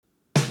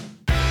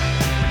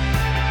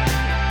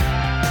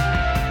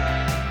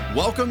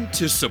Welcome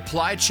to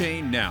Supply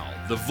Chain Now,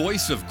 the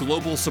voice of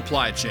global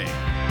supply chain.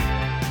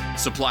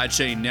 Supply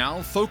Chain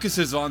Now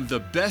focuses on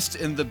the best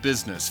in the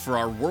business for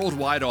our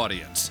worldwide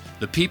audience,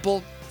 the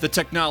people, the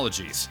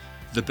technologies,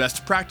 the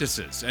best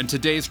practices, and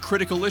today's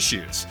critical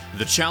issues,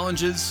 the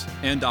challenges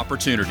and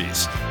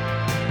opportunities.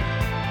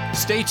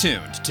 Stay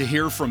tuned to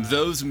hear from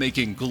those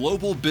making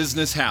global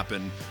business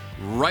happen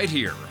right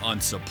here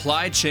on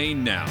Supply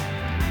Chain Now.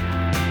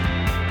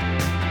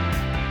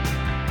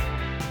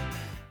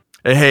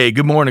 Hey,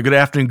 good morning, good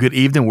afternoon, good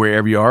evening,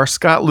 wherever you are.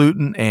 Scott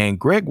Luton and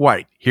Greg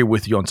White here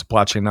with you on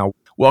Supply Chain Now.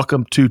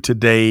 Welcome to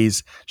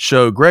today's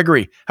show.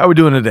 Gregory, how are we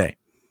doing today?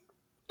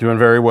 Doing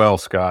very well,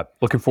 Scott.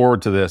 Looking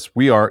forward to this.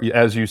 We are,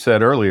 as you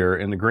said earlier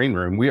in the green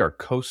room, we are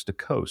coast to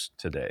coast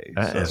today.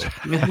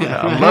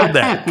 I love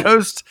that.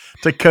 Coast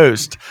to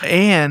coast.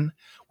 And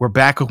we're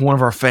back with one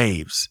of our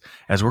faves,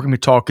 as we're going to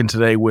be talking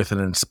today with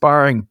an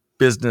inspiring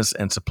business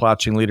and supply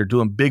chain leader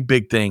doing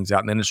big things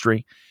out in the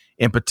industry.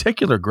 In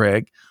particular,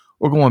 Greg,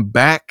 we're going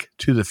back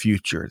to the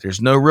future.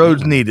 There's no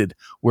roads needed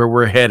where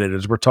we're headed,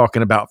 as we're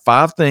talking about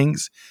 5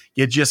 things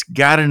you just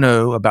got to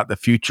know about the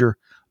future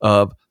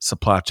of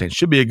supply chain.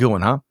 Should be a good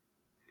one, huh?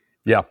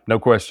 Yeah, no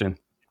question.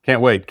 Can't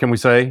wait. Can we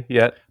say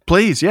yet?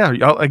 Please, yeah.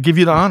 I'll give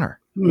you the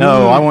honor.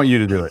 No, I want you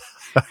to do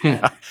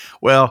it.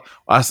 Well,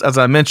 as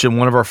I mentioned,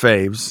 one of our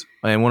faves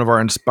and one of our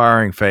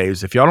inspiring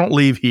faves. If y'all don't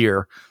leave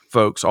here,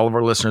 folks, all of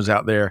our listeners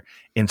out there,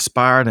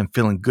 inspired and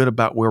feeling good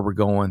about where we're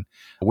going,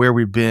 where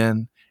we've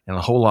been, and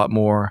a whole lot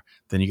more,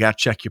 then you got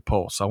to check your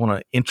pulse. I want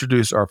to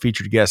introduce our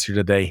featured guest here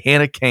today,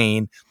 Hannah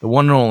Kane, the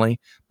one and only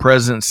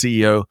President and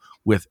CEO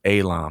with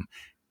Elam.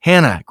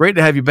 Hannah, great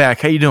to have you back.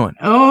 How you doing?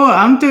 Oh,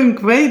 I'm doing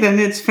great, and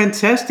it's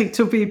fantastic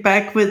to be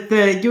back with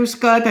you,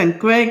 Scott, and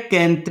Greg,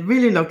 and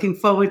really looking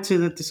forward to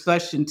the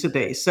discussion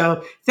today.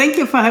 So thank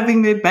you for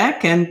having me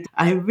back, and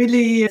I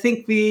really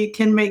think we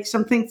can make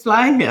something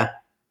fly here.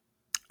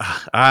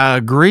 I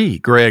agree,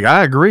 Greg.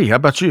 I agree. How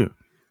about you?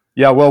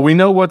 Yeah, well, we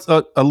know what's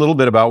a little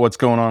bit about what's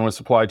going on with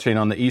supply chain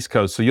on the East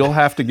Coast, so you'll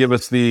have to give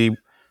us the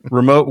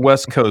remote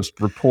West Coast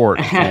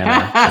report,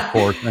 Hannah, of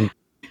course. And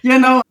you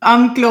know,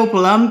 I'm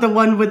global. I'm the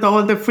one with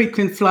all the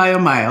frequent flyer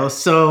miles.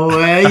 So,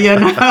 you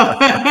know.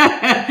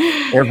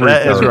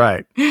 That is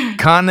right.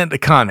 Continent to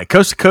continent.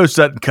 Coast to coast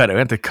doesn't cut it. We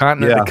have to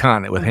continent to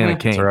continent with Hannah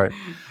Kane. That's right.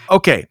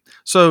 Okay.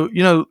 So,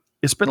 you know,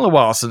 it's been a little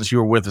while since you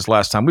were with us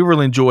last time. We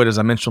really enjoyed, as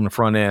I mentioned on the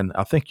front end,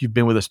 I think you've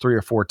been with us 3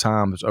 or 4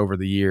 times over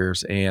the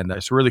years. And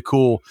it's really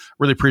cool.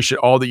 Really appreciate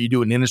all that you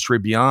do in the industry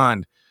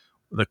beyond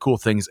the cool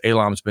things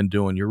Elam's been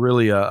doing. You're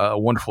really a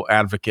wonderful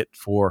advocate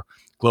for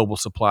global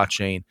supply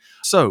chain.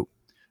 So,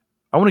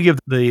 I want to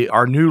give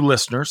our new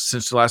listeners,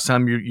 since the last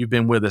time you've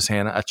been with us,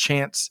 Hannah, a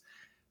chance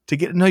to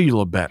get to know you a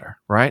little better,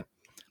 right?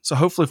 So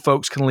hopefully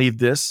folks can leave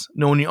this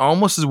knowing you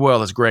almost as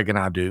well as Greg and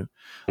I do.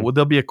 Well,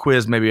 there'll be a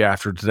quiz maybe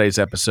after today's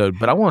episode,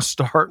 but I want to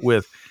start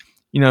with,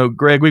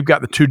 Greg, we've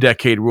got the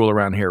 2-decade rule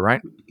around here,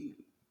 right?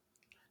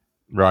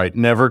 Right.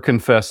 Never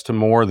confess to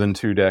more than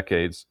 2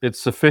 decades. It's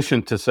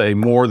sufficient to say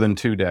more than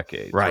 2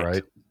 decades,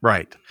 right?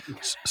 Right.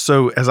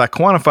 So as I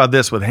quantify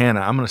this with Hannah,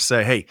 I'm going to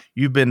say, hey,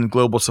 you've been in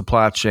global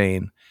supply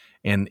chain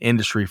and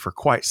industry for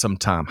quite some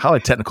time. Highly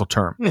technical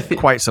term,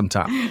 quite some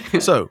time.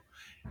 So,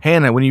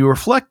 Hannah, when you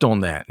reflect on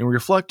that and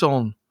reflect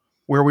on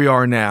where we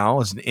are now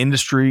as an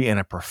industry and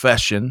a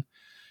profession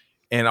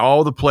and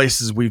all the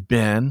places we've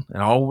been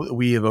and all that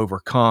we have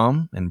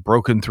overcome and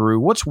broken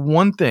through, what's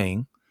one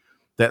thing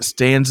that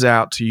stands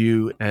out to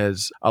you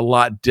as a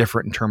lot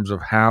different in terms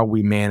of how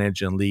we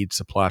manage and lead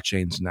supply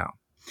chains now?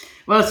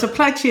 Well,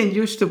 supply chain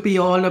used to be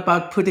all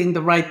about putting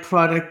the right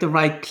product, the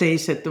right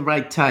place at the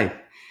right time.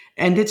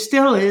 And it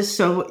still is.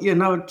 So,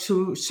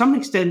 to some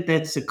extent,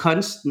 that's a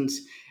constant.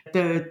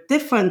 The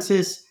difference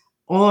is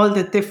all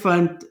the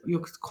different, you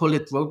could call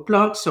it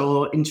roadblocks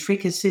or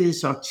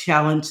intricacies or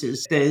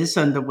challenges there is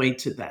on the way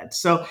to that.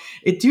 So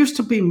it used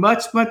to be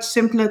much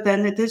simpler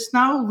than it is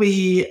now.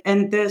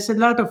 And there's a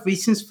lot of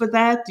reasons for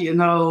that.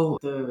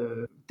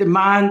 The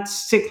demand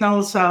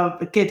signals are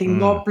getting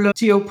more blurred,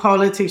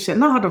 geopolitics, a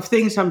lot of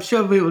things I'm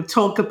sure we will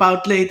talk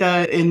about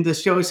later in the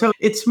show. So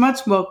it's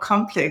much more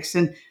complex.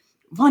 And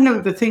one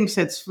of the things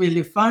that's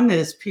really fun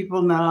is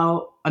people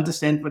now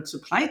understand what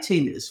supply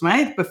chain is,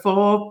 right?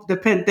 Before the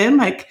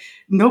pandemic,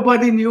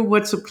 nobody knew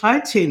what supply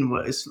chain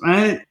was,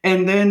 right?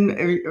 And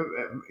then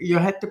you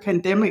had the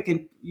pandemic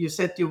and you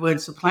said you were in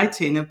supply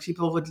chain and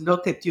people would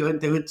look at you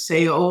and they would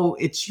say, oh,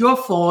 it's your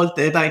fault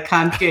that I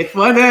can't get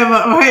whatever,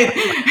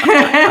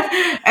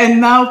 right? And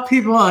now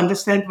people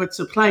understand what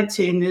supply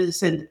chain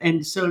is.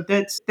 And so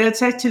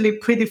that's actually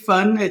pretty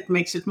fun. It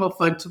makes it more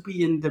fun to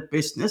be in the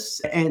business.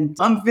 And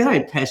I'm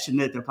very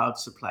passionate about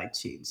supply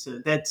chain.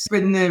 So that's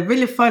been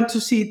really fun to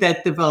see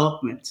that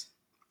development.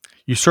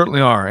 You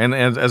certainly are. And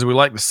as we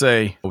like to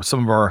say with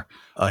some of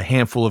a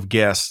handful of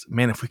guests,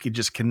 man, if we could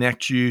just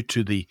connect you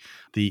to the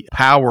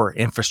power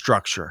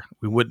infrastructure,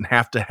 we wouldn't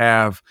have to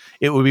have,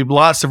 it would be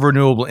lots of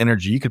renewable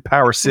energy. You could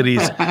power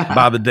cities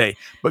by the day.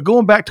 But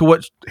going back to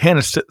what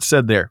Hannah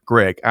said there,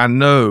 Greg, I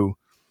know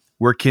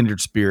we're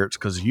kindred spirits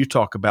because you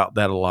talk about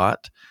that a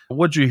lot.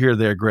 What did you hear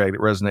there, Greg,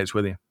 that resonates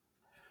with you?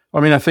 I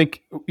mean, I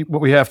think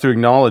what we have to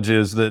acknowledge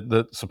is that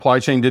the supply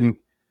chain didn't,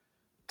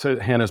 to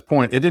Hannah's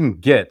point, it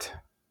didn't get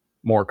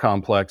more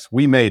complex.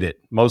 We made it.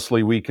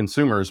 Mostly we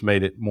consumers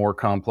made it more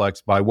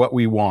complex by what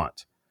we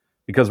want,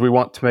 because we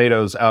want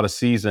tomatoes out of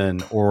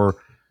season, or,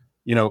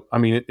 I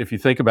mean, if you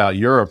think about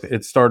Europe,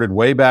 it started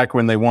way back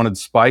when they wanted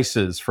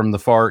spices from the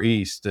Far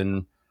East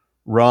and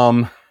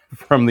rum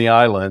from the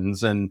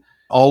islands and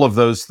all of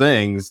those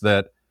things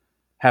that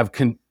have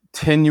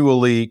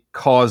continually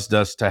caused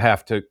us to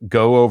have to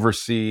go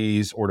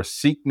overseas or to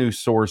seek new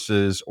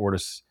sources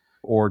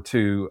or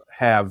to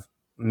have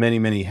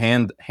many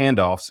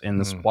handoffs in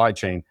the supply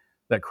chain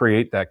that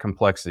create that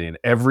complexity. And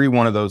every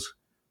one of those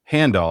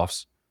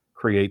handoffs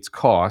creates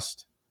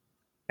cost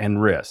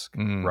and risk,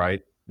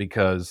 right?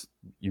 Because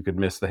you could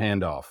miss the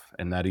handoff,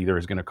 and that either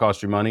is going to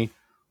cost you money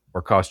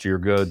or cost you your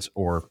goods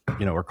or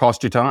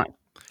cost you time.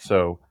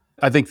 So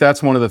I think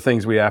that's one of the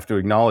things we have to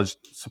acknowledge.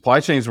 Supply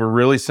chains were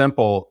really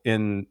simple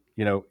in,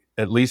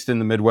 at least in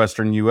the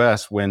Midwestern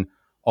US, when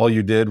all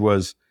you did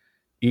was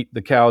eat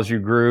the cows you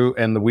grew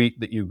and the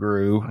wheat that you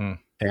grew.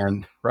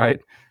 And right.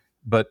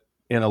 But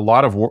in a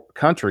lot of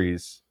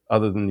countries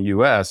other than the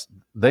US,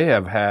 they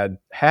have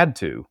had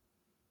to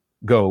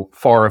go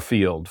far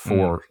afield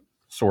for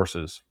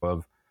sources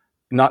of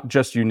not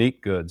just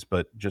unique goods,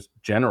 but just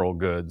general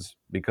goods,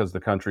 because the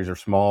countries are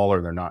small,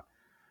 or they're not,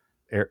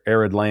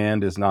 arid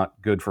land is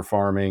not good for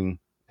farming,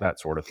 that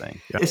sort of thing.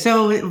 Yeah.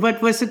 So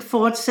what was it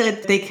Ford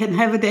said? They can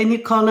have it any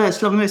color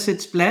as long as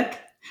it's black.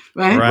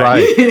 Right.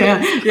 Right. Yeah.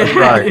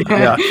 Right.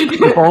 Yeah.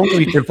 If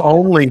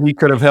only he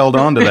could have held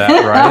on to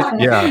that. Right.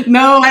 Yeah.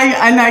 No,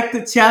 I like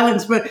the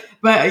challenge, but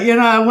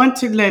I want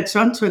to latch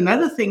on to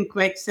another thing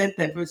Greg said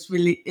that was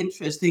really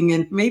interesting,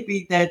 and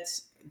maybe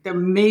that's the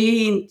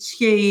main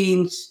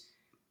change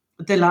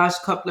the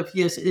last couple of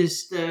years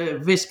is the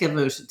risk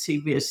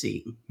aversity we are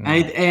seeing.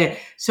 Right.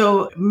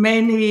 So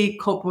many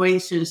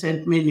corporations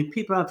and many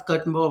people have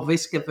gotten more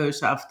risk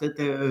averse after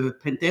the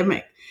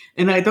pandemic.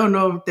 And I don't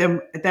know,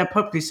 there are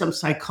probably some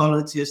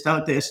psychologists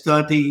out there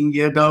studying,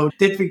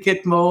 did we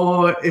get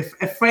more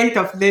afraid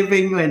of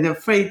living and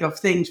afraid of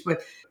things?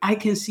 But I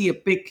can see a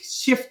big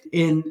shift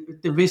in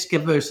the risk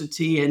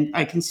aversity, and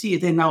I can see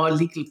it in our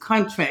legal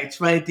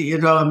contracts, right?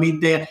 I mean,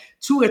 they're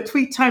 2 or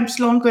 3 times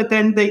longer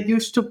than they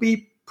used to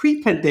be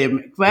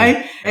pre-pandemic,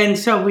 right? And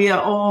so we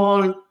are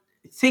all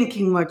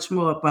thinking much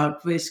more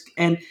about risk.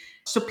 And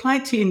supply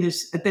chain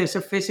there's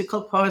a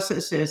physical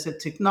process, there's a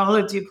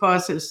technology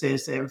process,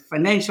 there's a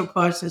financial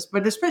process,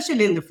 but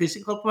especially in the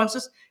physical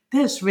process,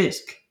 there's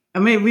risk. I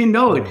mean, we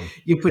know it.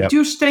 You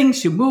produce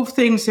things, you move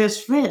things,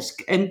 there's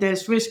risk. And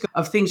there's risk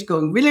of things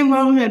going really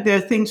wrong, and there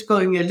are things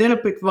going a little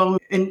bit wrong.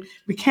 And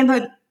we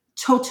cannot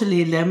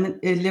totally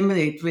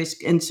eliminate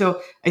risk. And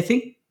so I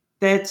think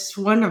that's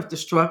one of the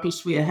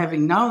struggles we are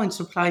having now in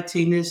supply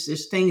chain, is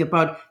this thing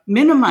about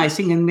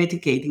minimizing and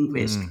mitigating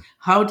risk.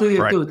 How do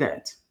you do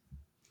that?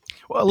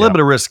 Well, a little bit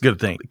of risk is a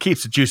good thing. It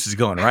keeps the juices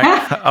going,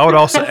 right? I would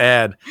also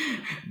add,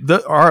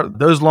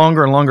 those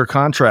longer and longer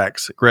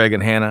contracts, Greg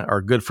and Hannah,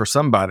 are good for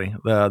somebody.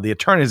 The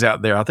attorneys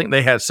out there, I think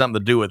they had something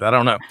to do with it. I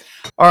don't know.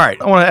 All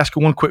right. I want to ask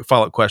you one quick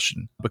follow-up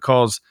question,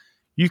 because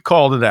you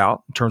called it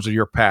out in terms of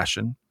your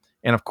passion.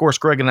 And of course,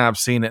 Greg and I have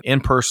seen it,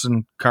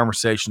 in-person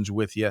conversations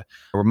with you,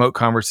 remote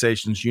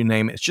conversations, you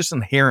name it. It's just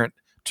inherent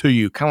to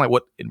you, kind of like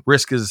what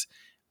risk is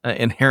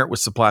inherent with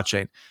supply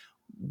chain.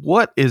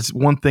 What is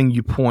one thing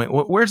you point,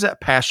 where's that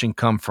passion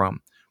come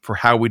from for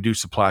how we do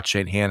supply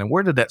chain, Hannah?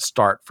 Where did that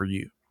start for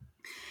you?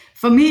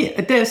 For me,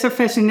 there's a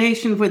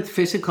fascination with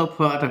physical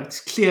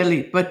products,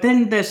 clearly, but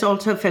then there's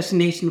also a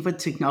fascination with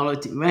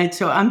technology, right?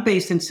 So I'm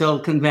based in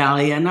Silicon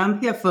Valley, and I'm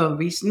here for a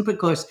reason,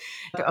 because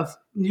of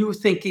new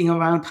thinking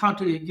around how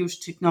to use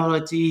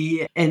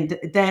technology and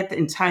that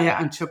entire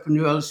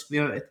entrepreneurial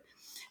spirit.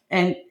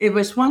 And it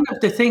was one of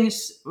the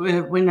things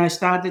when I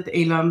started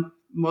Alum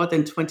more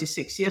than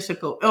 26 years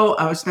ago. Oh,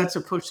 I was not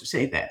supposed to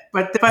say that,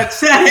 but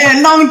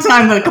a long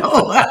time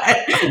ago.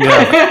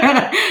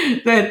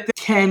 That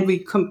can we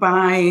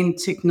combine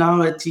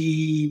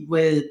technology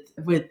with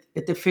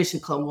the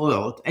physical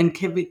world, and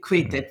can we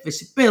create that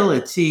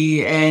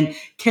visibility, and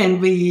can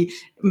we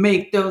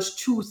make those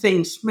two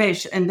things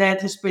mesh? And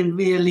that has been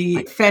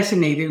really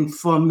fascinating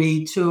for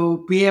me,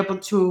 to be able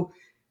to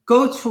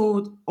go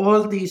through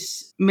all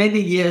these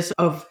many years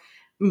of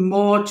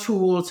more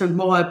tools and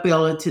more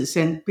abilities,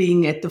 and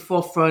being at the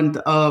forefront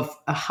of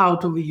how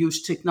do we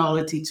use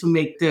technology to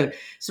make the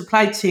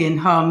supply chain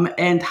hum,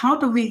 and how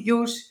do we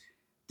use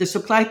the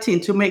supply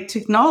chain to make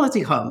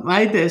technology hum,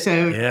 right? There's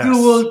a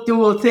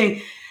dual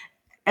thing.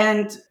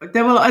 And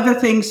there were other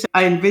things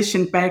I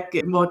envisioned back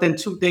more than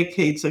 2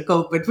 decades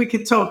ago, but we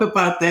can talk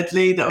about that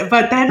later.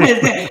 But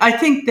I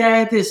think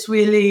that is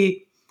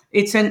really,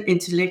 it's an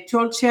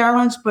intellectual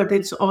challenge, but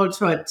it's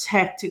also a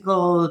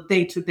tactical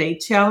day-to-day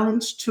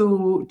challenge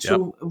to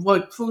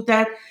work through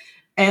that.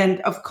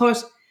 And of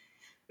course,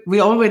 we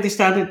already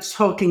started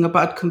talking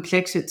about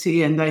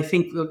complexity, and I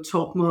think we'll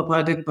talk more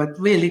about it, but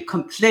really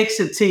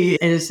complexity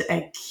is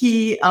a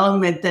key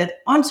element that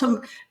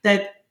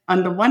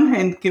on the one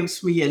hand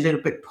gives me a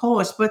little bit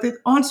pause, but it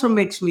also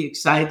makes me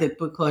excited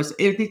because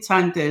every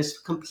time there's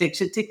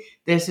complexity,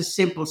 there's a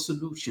simple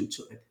solution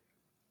to it.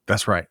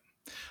 That's right.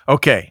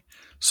 Okay.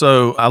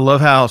 So I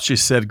love how she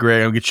said,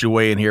 Greg, I'll get you to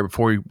weigh in here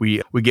before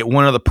we get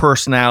one other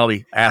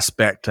personality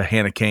aspect to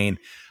Hannah Kane.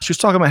 She was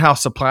talking about how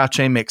supply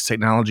chain makes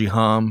technology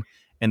hum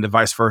and the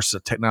vice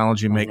versa.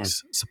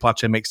 Supply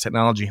chain makes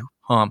technology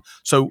hum.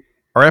 So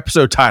our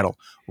episode title,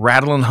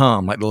 Rattle and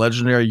Hum, like the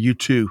legendary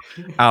U2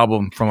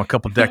 album from a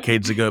couple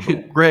decades ago.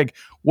 But Greg,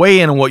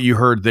 weigh in on what you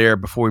heard there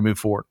before we move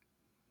forward.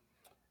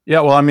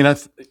 Yeah, well, I mean,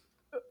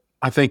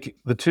 I think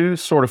the two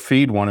sort of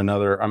feed one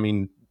another. I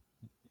mean,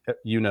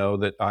 you know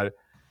that I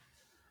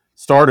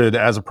started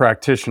as a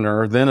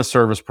practitioner, then a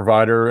service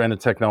provider and a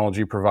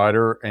technology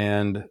provider,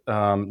 and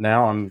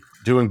now I'm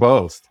doing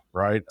both.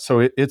 Right,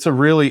 so it's a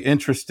really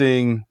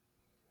interesting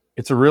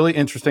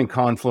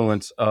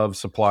confluence of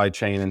supply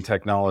chain and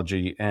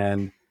technology.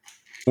 And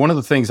one of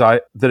the things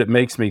that it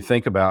makes me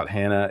think about,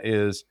 Hannah,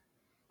 is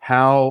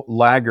how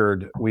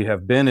laggard we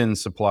have been in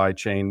supply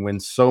chain when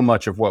so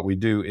much of what we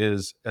do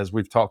is, as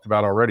we've talked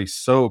about already,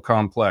 so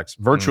complex,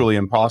 virtually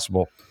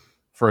impossible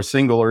for a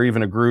single or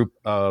even a group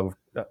of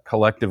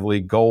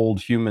collectively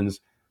gold humans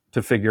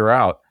to figure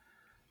out.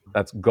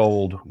 That's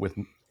gold with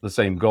the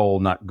same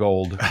goal, not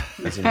gold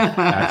as an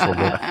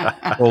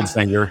actual gold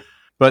singer.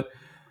 But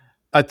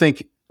I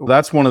think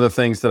that's one of the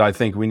things that I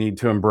think we need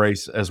to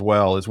embrace as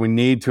well, is we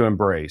need to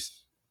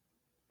embrace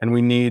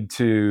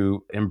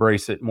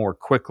it more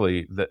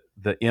quickly, that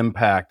the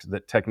impact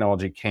that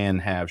technology can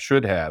have,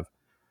 should have,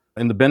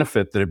 and the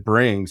benefit that it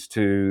brings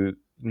to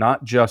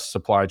not just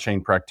supply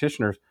chain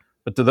practitioners,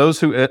 but to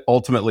those who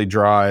ultimately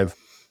drive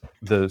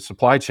the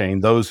supply chain,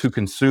 those who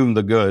consume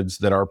the goods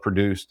that are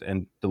produced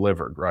and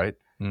delivered, right?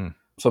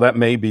 So that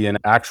may be an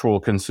actual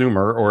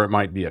consumer, or it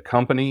might be a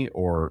company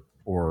or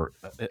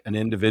an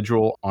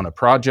individual on a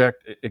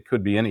project. It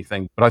could be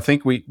anything. But I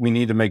think we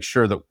need to make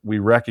sure that we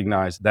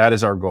recognize that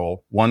is our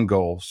goal. One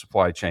goal,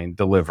 supply chain,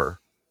 deliver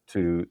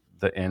to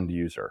the end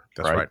user.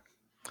 That's right.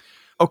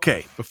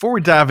 Okay, before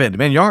we dive in,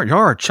 man, y'all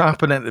are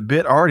chomping at the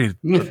bit, already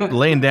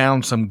laying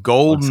down some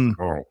golden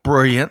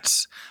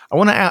brilliance. I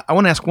want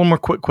to ask one more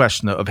quick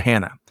question of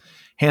Hannah.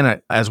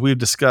 Hannah, as we've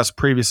discussed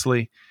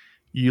previously,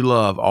 you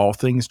love all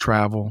things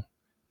travel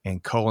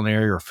and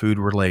culinary or food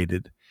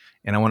related.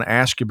 And I want to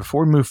ask you,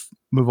 before we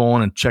move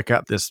on and check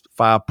out this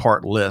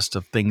 5-part list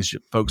of things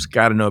folks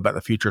got to know about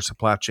the future of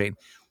supply chain,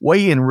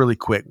 weigh in really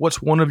quick.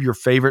 What's one of your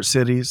favorite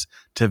cities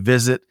to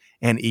visit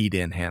and eat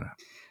in, Hannah?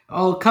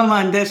 Oh, come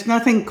on. There's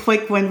nothing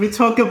quick when we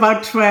talk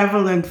about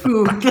travel and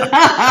food.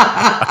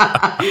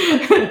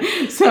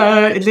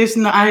 So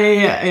listen,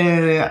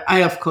 I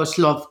of course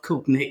love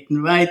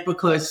Copenhagen, right?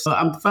 Because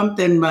I'm from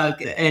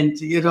Denmark, and,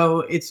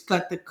 it's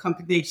got the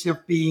combination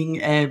of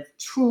being a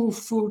true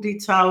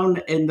foodie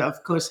town and,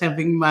 of course,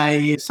 having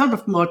my sort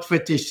of more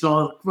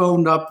traditional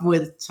grown up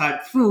with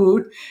type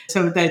food.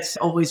 So that's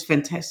always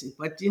fantastic.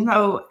 But,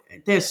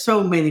 there's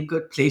so many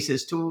good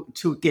places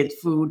to get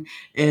food.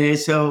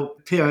 So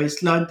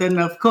Paris, London,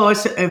 of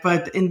course,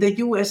 but in the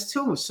US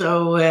too.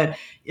 So, I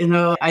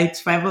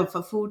travel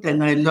for food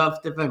and I love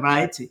the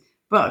variety.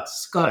 But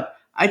Scott,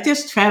 I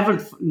just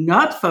traveled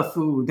not for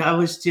food. I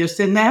was just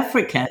in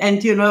Africa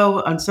and,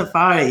 on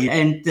safari,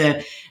 and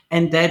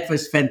that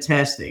was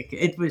fantastic.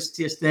 It was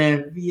just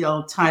a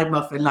real time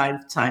of a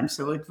lifetime.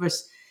 So it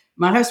was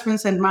my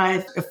husband's and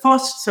my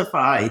first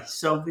safari.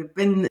 So we've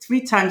been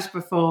 3 times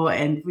before,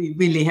 and we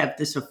really have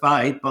the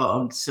safari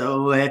bug.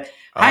 So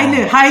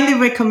highly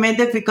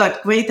recommended. We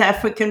got great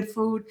African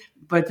food,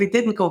 but we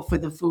didn't go for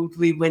the food.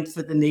 We went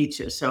for the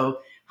nature. So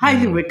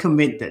highly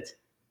recommended.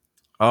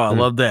 Oh, I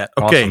love that.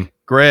 Okay, awesome.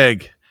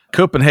 Greg,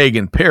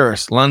 Copenhagen,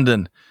 Paris,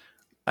 London,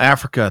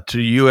 Africa to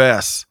the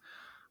U.S.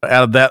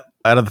 Out of the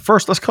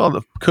first, let's call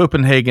it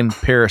Copenhagen,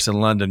 Paris, and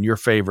London. Your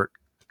favorite,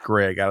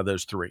 Greg, out of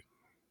those 3?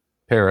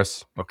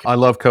 Paris. Okay. I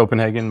love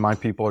Copenhagen. My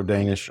people are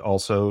Danish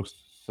also,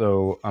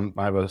 so I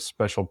have a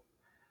special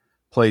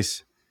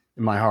place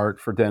in my heart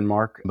for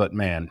Denmark. But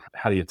man,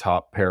 how do you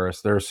top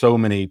Paris? There are so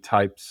many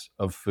types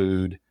of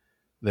food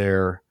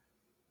there.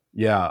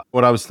 Yeah.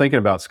 What I was thinking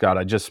about, Scott,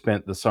 I just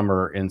spent the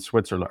summer in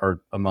Switzerland,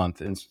 or a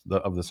month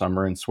of the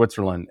summer in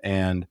Switzerland,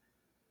 and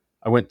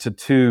I went to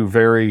 2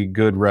 very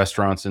good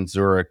restaurants in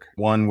Zurich.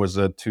 One was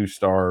a 2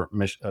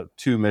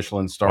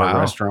 Michelin star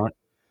restaurant.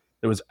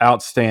 It was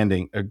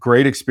outstanding, a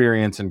great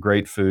experience and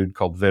great food,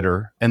 called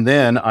Vitter. And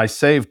then I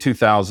saved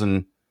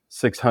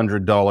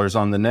 $2,600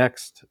 on the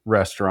next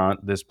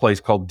restaurant, this place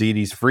called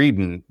Didi's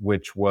Frieden,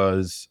 which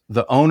was,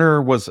 the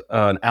owner was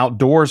an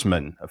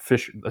outdoorsman,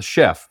 a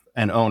chef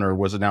and owner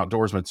was an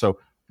outdoorsman. So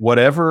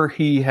whatever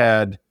he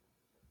had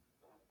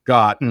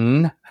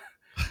gotten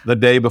the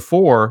day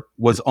before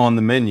was on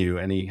the menu,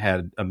 and he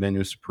had a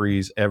menu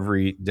surprise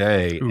every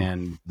day. Ooh.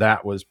 And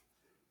that was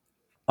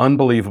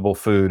unbelievable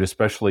food,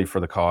 especially for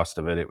the cost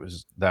of it.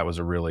 That was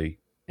a really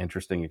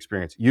interesting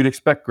experience. You'd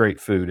expect great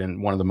food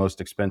in one of the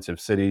most expensive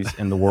cities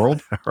in the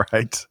world.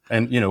 Right.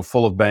 And,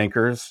 full of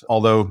bankers,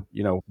 although,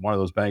 one of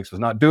those banks was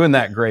not doing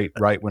that great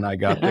right when I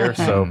got there.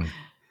 So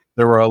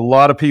There were a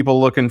lot of people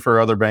looking for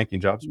other banking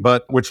jobs,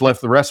 but which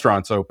left the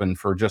restaurants open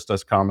for just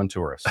us common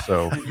tourists.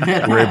 So we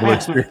were able to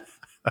experience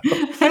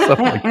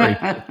something great.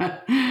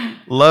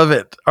 Love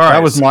it. All right.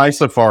 That was my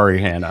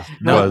safari, Hannah.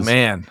 Oh,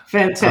 man.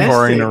 Fantastic.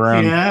 Safaring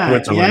around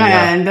Switzerland.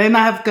 Yeah, and then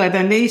I've got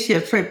an Asia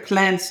trip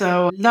planned,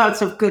 so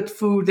lots of good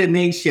food in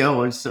Asia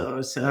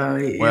also. So,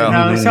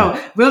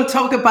 so we'll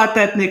talk about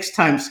that next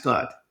time,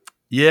 Scott.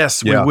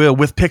 Yes, we will,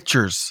 with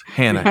pictures,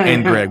 Hannah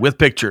and Greg, with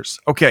pictures.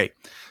 Okay,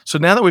 so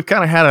now that we've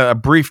kind of had a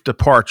brief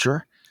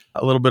departure,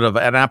 a little bit of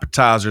an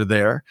appetizer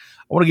there,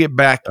 I want to get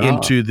back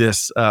into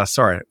this.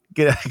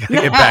 Get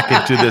back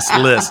into this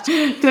list.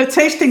 The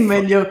tasting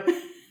menu.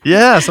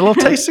 Yes, a little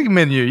tasting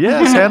menu.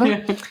 Yes,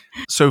 Hannah.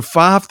 So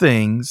 5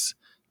 things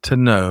to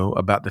know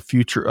about the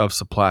future of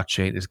supply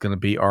chain is going to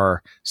be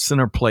our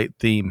center plate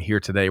theme here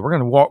today. We're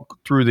going to walk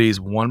through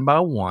these one by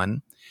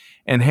one.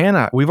 And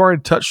Hannah, we've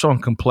already touched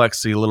on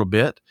complexity a little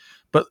bit,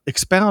 but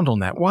expound on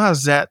that. Why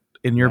is that,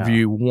 in your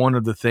view, one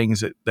of the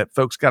things that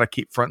folks got to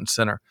keep front and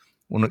center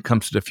when it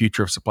comes to the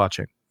future of supply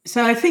chain?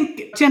 So I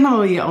think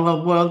generally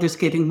our world is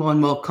getting more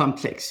and more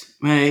complex,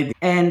 right?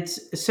 And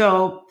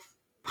so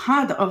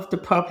part of the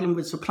problem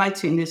with supply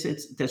chain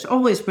is there's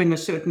always been a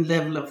certain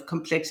level of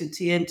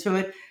complexity into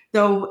it.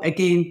 Though,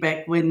 again,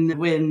 back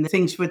when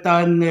things were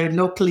done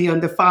locally on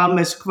the farm,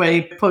 as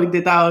Craig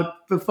pointed out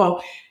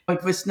before,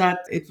 it was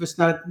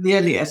not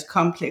nearly as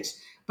complex.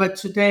 But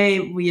today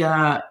we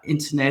are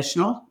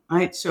international,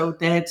 right? So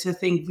that's a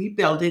thing we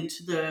built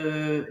into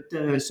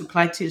the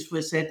supply chains,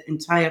 was that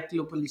entire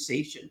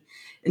globalization.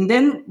 And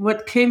then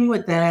what came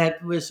with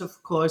that was,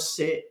 of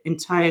course,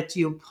 entire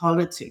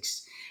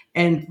geopolitics.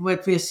 And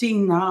what we're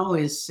seeing now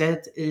is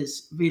that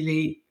is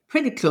really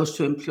pretty close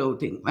to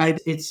imploding,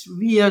 right? It's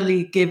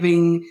really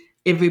giving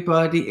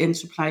everybody in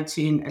supply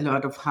chain a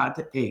lot of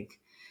heartache,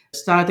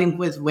 starting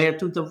with where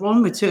do the raw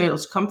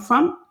materials come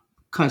from?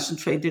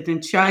 Concentrated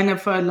in China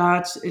to a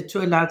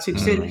large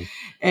extent.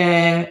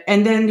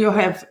 And then you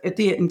have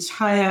the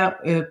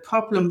entire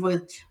problem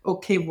with,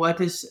 what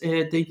is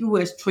the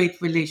U.S. trade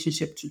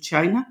relationship to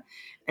China?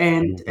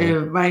 And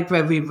right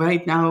where we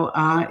right now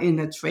are in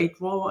a trade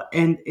war,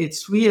 and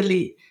it's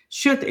really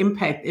should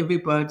impact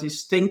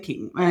everybody's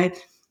thinking, right?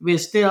 We're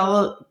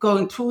still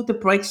going through the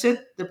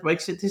Brexit. The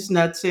Brexit is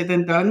not said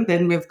and done.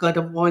 Then we've got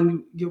a war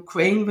in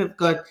Ukraine. We've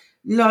got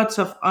lots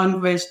of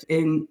unrest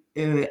in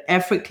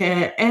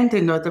Africa and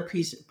in other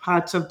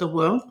parts of the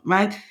world,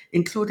 right?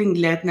 Including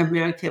Latin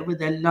America,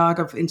 with a lot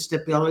of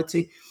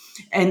instability.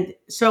 And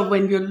so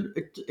when you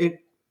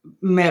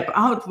map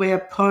out where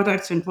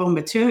products and raw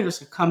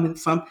materials are coming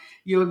from,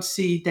 you'll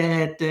see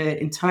that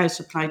the entire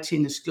supply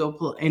chain is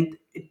global. And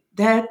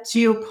that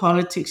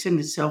geopolitics in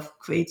itself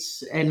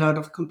creates a lot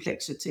of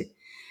complexity.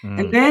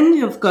 And then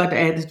you've got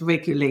added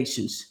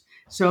regulations.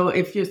 So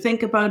if you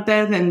think about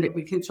that, and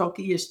we can talk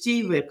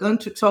ESG, we're going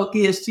to talk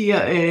ESG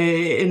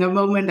in a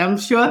moment, I'm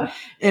sure.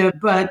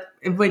 But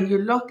when you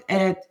look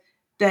at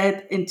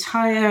that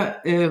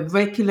entire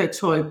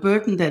regulatory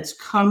burden that's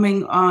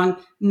coming on,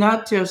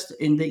 not just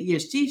in the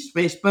ESG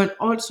space, but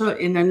also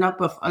in a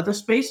number of other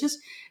spaces,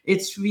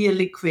 it's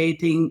really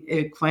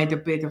creating quite a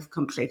bit of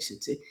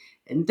complexity.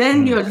 And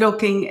then you're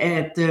looking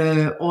at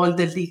all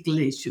the legal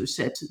issues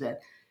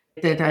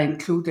that are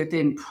included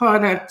in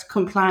product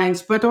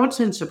compliance, but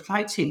also in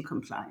supply chain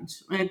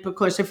compliance, right?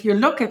 Because if you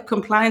look at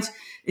compliance,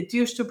 it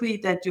used to be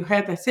that you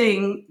had a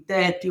thing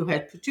that you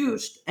had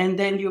produced, and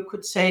then you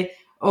could say,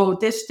 oh,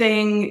 this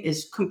thing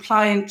is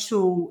compliant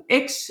to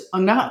X or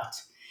not.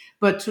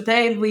 But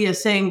today we are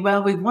saying,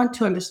 well, we want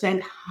to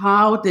understand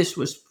how this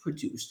was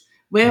produced.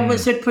 Where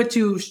was it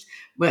produced?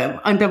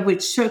 Well, under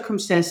which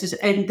circumstances?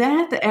 And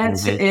that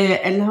adds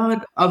a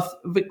lot of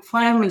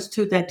requirements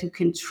to that. You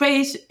can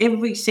trace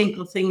every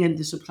single thing in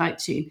the supply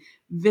chain.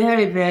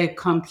 Very, very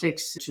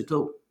complex to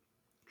do.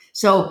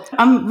 So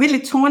I'm really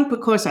torn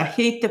because I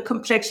hate the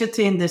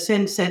complexity in the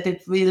sense that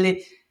it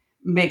really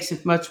makes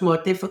it much more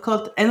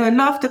difficult. And I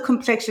love the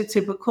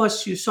complexity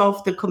because you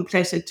solve the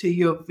complexity,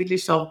 you really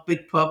solve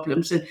big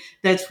problems. And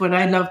that's what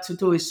I love to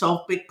do, is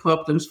solve big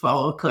problems for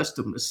our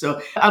customers.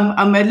 So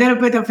I'm a little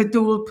bit of a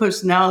dual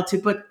personality,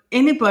 but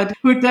anybody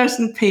who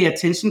doesn't pay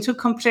attention to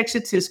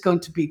complexity is going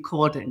to be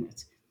caught in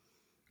it.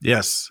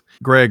 Yes.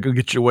 Greg, I'll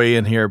get your way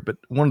in here. But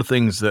one of the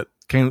things that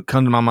come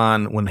to my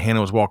mind when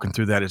Hannah was walking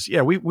through that is,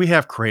 we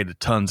have created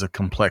tons of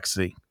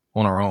complexity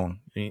on our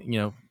own,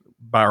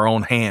 by our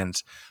own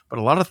hands. But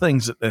a lot of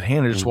things that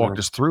Hannah just walked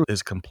us through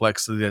is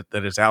complexity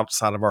that is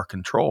outside of our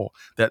control,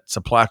 that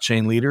supply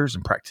chain leaders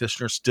and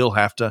practitioners still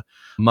have to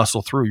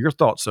muscle through. Your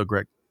thoughts, though,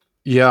 Greg?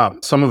 Yeah,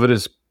 some of it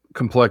is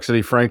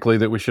complexity, frankly,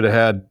 that we should have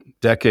had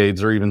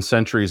decades or even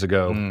centuries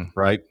ago,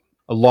 right?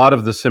 A lot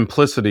of the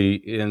simplicity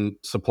in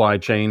supply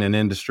chain and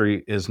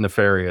industry is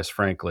nefarious,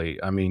 frankly.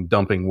 I mean,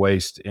 dumping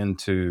waste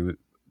into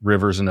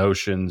rivers and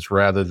oceans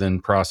rather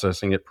than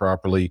processing it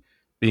properly,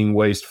 being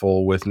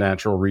wasteful with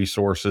natural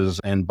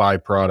resources and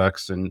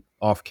byproducts and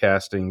off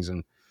castings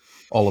and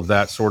all of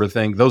that sort of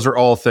thing. Those are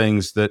all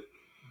things that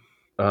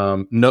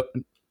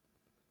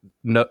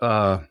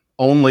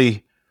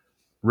only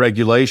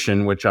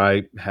regulation, which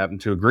I happen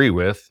to agree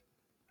with,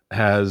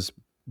 has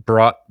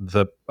brought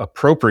the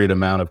appropriate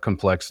amount of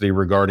complexity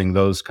regarding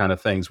those kind of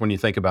things when you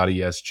think about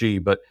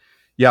ESG. But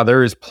yeah,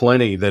 there is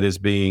plenty that is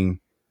being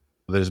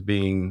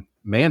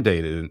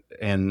mandated,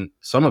 and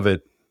some of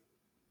it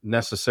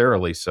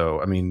necessarily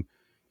so. I mean,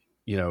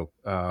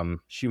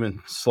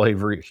 human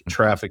slavery,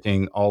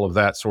 trafficking, all of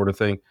that sort of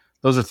thing.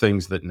 Those are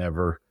things that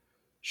never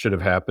should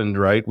have happened,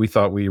 right? We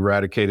thought we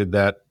eradicated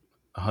that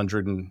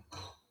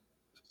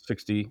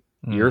 160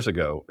 years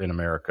ago in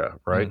America,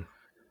 right?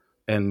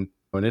 And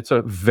it's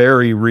a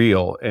very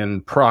real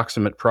and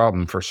proximate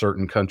problem for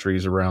certain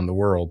countries around the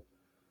world.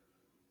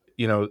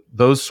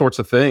 Those sorts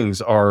of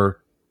things are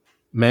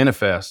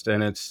manifest,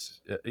 and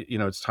it's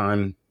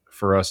time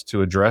for us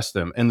to address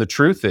them. And the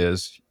truth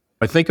is,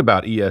 I think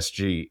about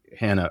ESG,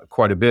 Hannah,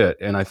 quite a bit,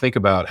 and I think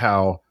about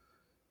how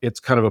it's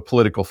kind of a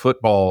political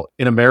football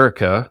in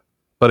America,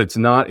 but it's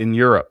not in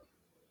Europe.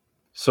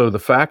 So the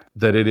fact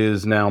that it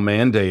is now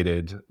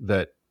mandated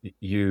that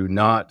you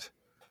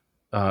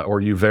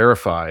you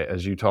verify,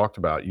 as you talked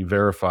about, you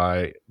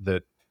verify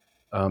that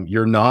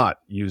you're not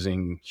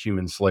using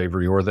human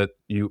slavery, or that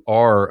you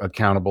are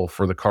accountable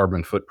for the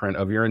carbon footprint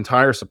of your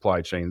entire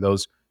supply chain,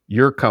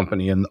 your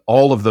company and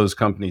all of those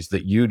companies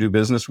that you do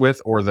business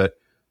with, or that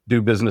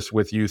do business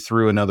with you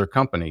through another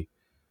company.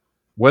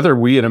 Whether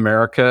we in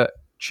America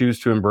choose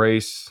to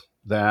embrace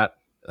that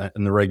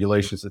and the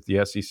regulations that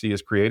the SEC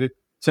has created,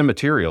 it's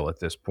immaterial at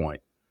this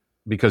point,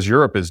 because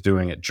Europe is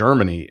doing it.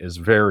 Germany is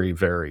very,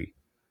 very,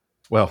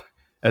 well,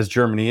 as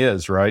Germany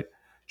is, right?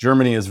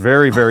 Germany is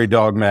very, very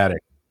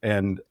dogmatic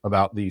and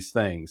about these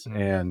things.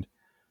 And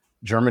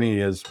Germany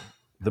is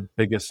the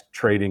biggest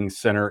trading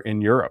center in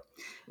Europe.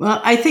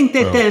 Well, I think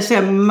that there's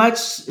a much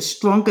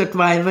stronger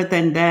driver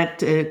than that,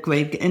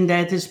 Greg, and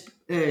that is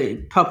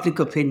public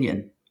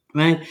opinion,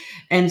 right?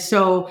 And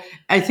so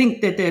I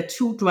think that there are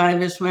two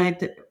drivers,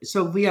 right?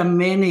 So we are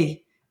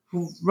many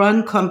who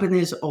run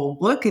companies or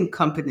work in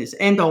companies,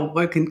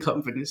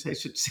 I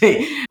should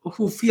say,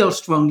 who feel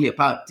strongly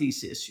about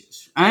these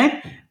issues,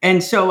 right?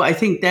 And so I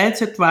think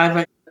that's a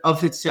driver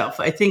of itself.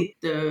 I think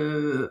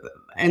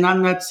and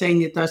I'm not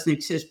saying it doesn't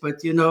exist, but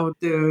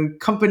the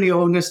company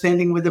owner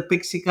standing with a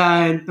big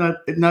cigar and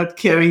not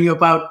caring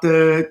about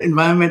the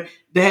environment,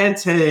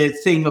 that's a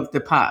thing of the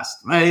past,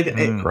 right?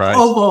 Right.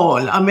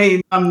 Overall, I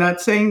mean, I'm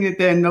not saying that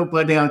there's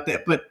nobody out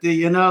there, but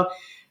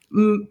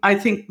I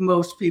think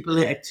most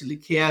people actually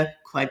care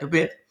quite a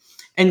bit.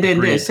 And then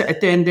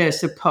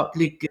there's a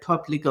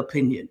public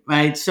opinion,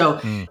 right?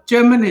 So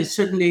Germany is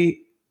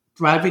certainly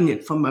driving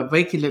it from a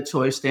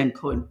regulatory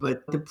standpoint,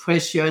 but the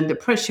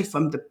pressure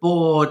from the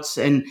boards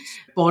and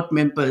board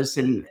members,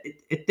 and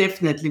it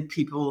definitely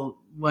people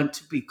want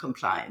to be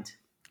compliant.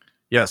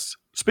 Yes.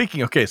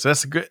 Speaking, okay, so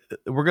that's good.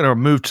 We're going to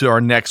move to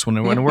our next one,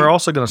 and we're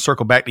also going to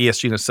circle back to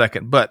ESG in a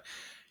second. But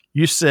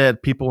you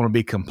said people want to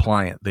be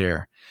compliant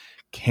there.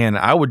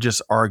 I would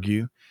just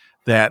argue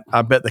that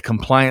I bet the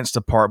compliance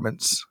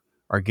departments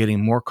are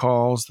getting more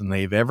calls than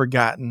they've ever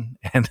gotten.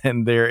 And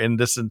then they're in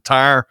this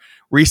entire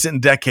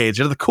recent decades.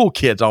 They're the cool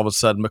kids all of a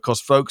sudden, because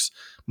folks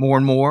more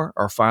and more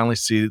are finally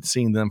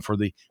seeing them for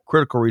the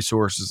critical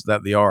resources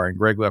that they are. And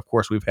Greg, of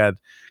course, we've had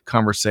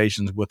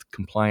conversations with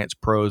compliance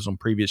pros on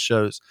previous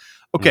shows.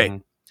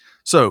 Okay.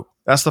 So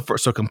that's the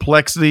first. So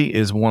complexity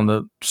is one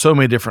of the so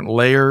many different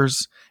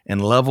layers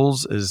and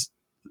levels, is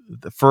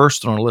the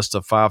first on a list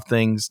of 5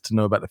 things to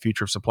know about the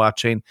future of supply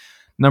chain.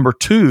 Number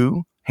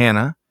 2,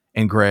 Hannah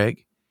and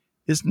Greg,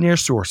 is near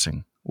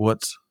sourcing.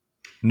 What's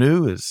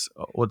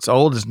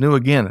old is new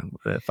again,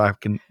 if I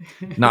can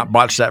not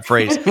botch that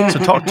phrase. So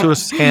talk to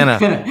us,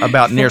 Hannah,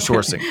 about near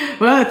sourcing.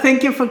 Well,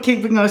 thank you for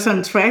keeping us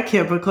on track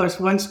here, because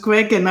once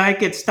Greg and I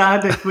get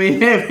started, we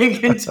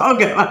can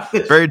talk about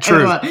this. Very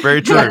true.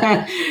 Very true.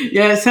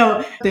 Yeah,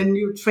 so the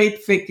new trade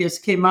figures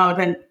came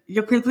out, and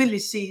you can really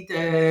see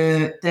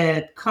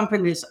that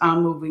companies are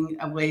moving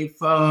away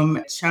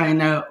from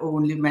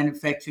China-only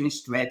manufacturing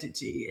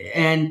strategy.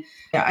 And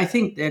I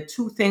think there are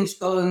 2 things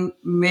going.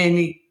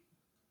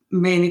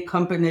 Many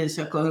companies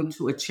are going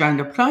to a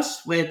China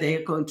Plus, where they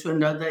are going to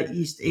another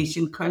East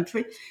Asian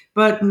country.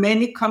 But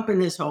many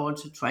companies are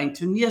also trying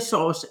to near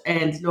source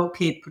and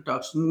locate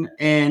production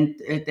and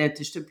their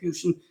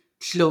distribution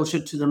closer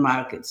to the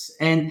markets.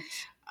 And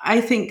I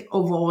think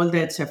overall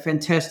that's a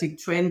fantastic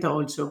trend,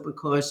 also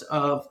because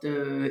of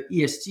the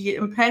ESG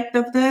impact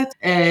of that,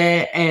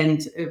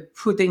 and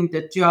putting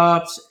the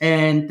jobs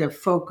and the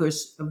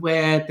focus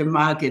where the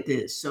market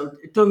is. So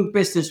doing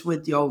business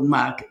with your own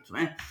market,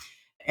 right?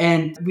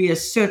 And we are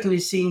certainly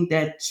seeing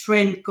that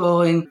trend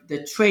going.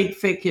 The trade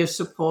figures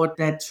support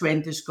that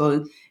trend is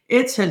going.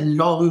 It's a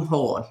long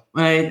haul,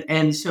 right?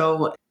 And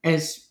so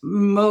as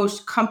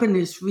most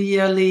companies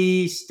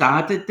really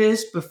started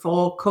this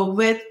before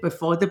COVID,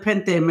 before the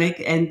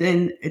pandemic, and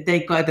then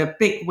they got a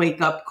big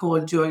wake-up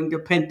call during the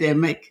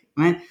pandemic,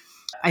 right?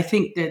 I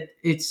think that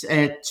it's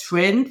a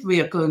trend.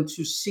 We are going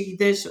to see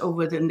this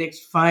over the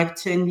next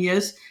 5-10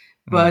 years.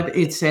 But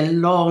it's a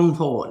long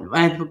haul,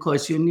 right?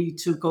 Because you need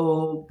to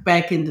go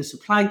back in the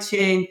supply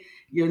chain.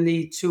 You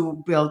need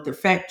to build the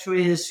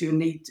factories.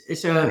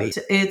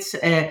 It's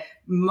a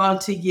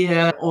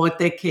multi-year or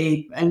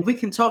decade. And we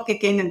can talk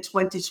again in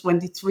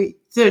 2033,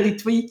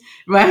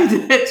 right?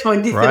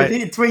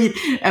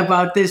 2033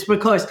 about this,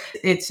 because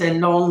it's a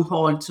long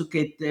haul to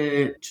get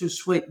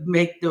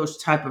make those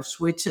type of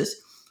switches.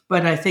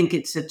 But I think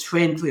it's a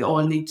trend we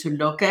all need to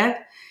look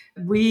at.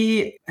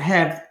 We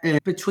have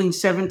between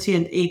 70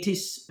 and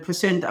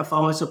 80% of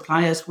our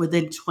suppliers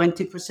within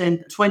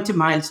 20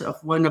 miles of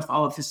one of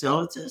our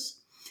facilities.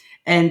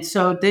 And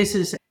so this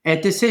is a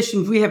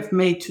decision we have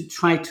made to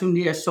try to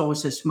near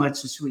source as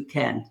much as we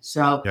can.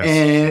 So,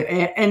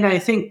 yes. And I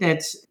think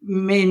that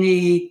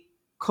many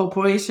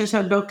corporations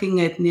are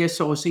looking at near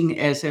sourcing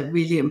as a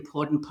really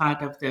important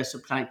part of their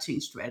supply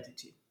chain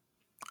strategy.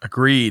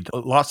 Agreed.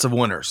 Lots of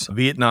winners.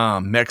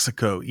 Vietnam,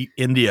 Mexico,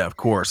 India, of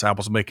course.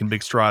 Apple's making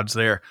big strides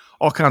there.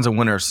 All kinds of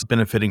winners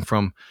benefiting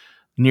from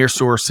near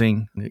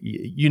sourcing.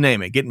 You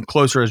name it. Getting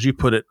closer, as you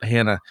put it,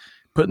 Hannah,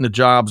 putting the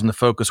jobs and the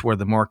focus where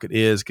the market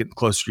is, getting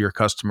closer to your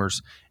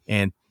customers,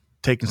 and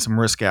taking some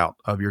risk out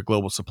of your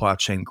global supply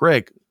chain.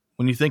 Greg,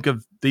 when you think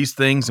of these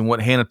things and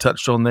what Hannah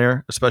touched on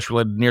there, especially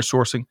related to near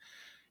sourcing,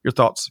 your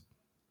thoughts?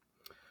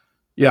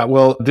 Yeah,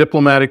 well,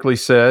 diplomatically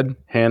said,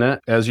 Hannah,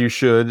 as you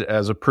should,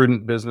 as a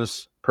prudent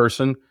business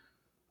person,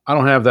 I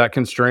don't have that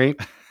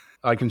constraint.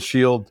 I can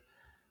shield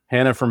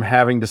Hannah from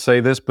having to say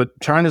this, but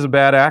China's a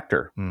bad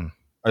actor.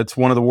 It's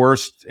one of the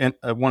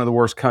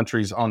worst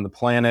countries on the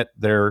planet.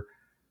 Their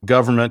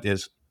government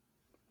is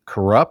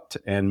corrupt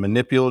and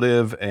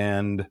manipulative,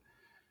 and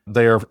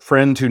they are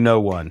friend to no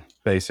one,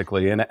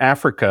 basically. And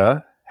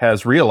Africa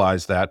has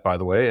realized that, by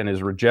the way, and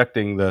is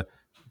rejecting the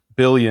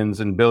billions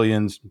and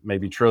billions,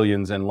 maybe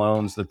trillions in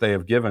loans that they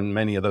have given.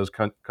 Many of those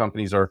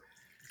companies are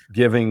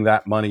giving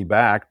that money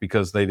back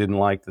because they didn't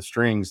like the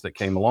strings that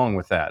came along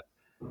with that.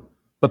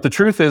 But the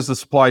truth is the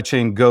supply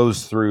chain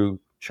goes through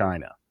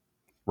China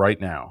right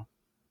now.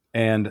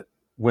 And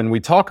when we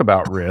talk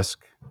about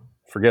risk,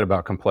 forget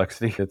about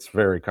complexity, it's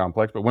very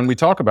complex, but when we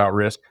talk about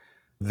risk,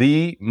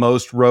 the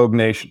most rogue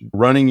nation,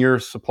 running your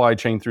supply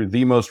chain through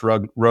the most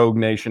rogue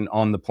nation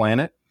on the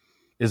planet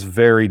is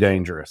very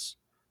dangerous.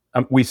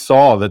 We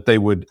saw that they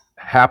would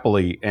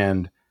happily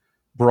and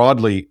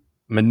broadly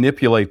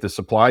manipulate the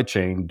supply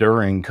chain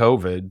during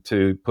COVID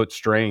to put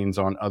strains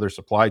on other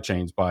supply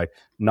chains by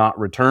not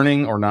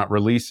returning or not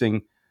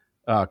releasing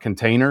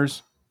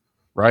containers,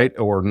 right?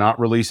 Or not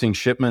releasing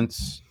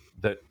shipments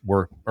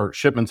or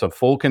shipments of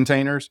full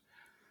containers.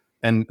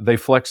 And they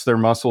flex their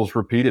muscles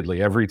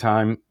repeatedly every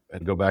time,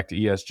 and go back to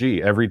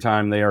ESG, every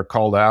time they are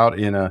called out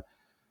in a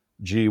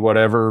G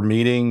whatever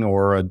meeting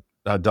or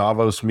a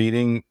Davos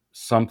meeting,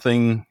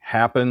 something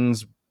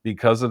happens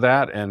because of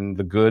that, and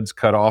the goods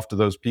cut off to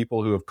those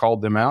people who have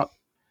called them out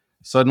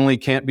suddenly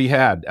can't be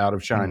had out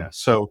of China.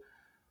 So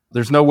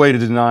there's no way to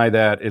deny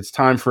that. It's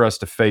time for us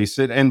to face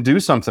it and do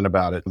something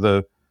about it.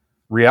 The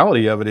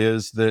reality of it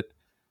is that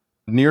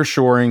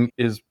nearshoring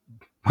is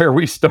where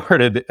we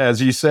started,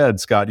 as you said,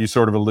 Scott. You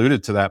sort of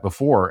alluded to that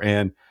before.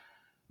 And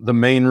the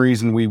main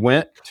reason we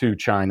went to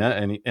China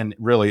and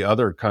really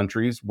other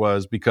countries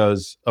was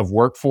because of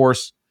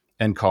workforce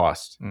and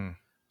cost.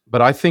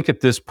 But I think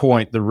at this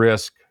point, the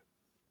risk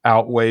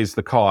outweighs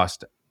the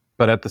cost.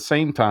 But at the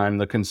same time,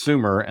 the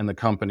consumer and the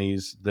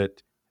companies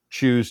that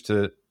choose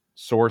to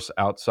source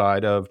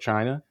outside of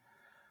China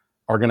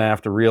are going to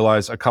have to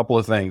realize a couple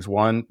of things.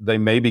 One, they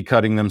may be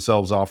cutting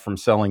themselves off from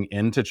selling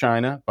into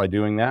China by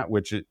doing that,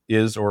 which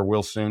is or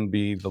will soon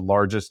be the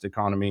largest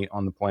economy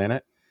on the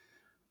planet.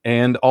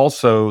 And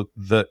also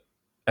the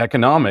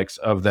economics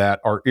of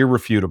that are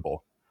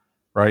irrefutable,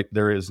 right?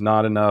 There's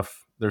not enough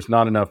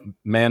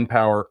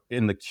manpower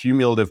in the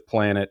cumulative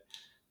planet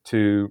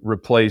to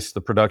replace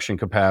the production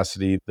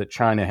capacity that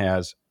China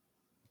has,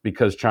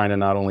 because China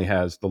not only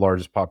has the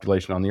largest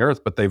population on the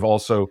earth, but they've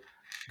also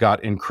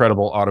got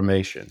incredible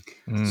automation.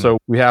 So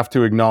we have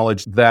to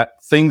acknowledge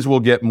that things will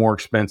get more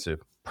expensive.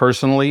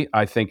 Personally,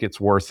 I think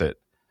it's worth it.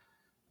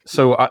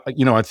 So,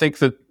 I think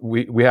that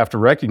we have to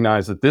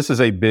recognize that this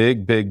is a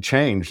big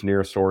change,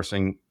 near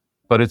sourcing,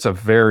 but it's a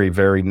very,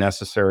 very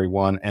necessary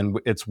one. And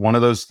it's one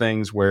of those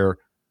things where,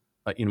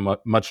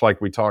 much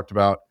like we talked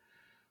about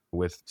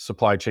with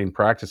supply chain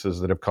practices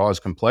that have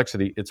caused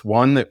complexity, it's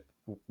one that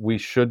we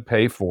should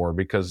pay for,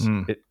 because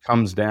it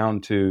comes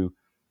down to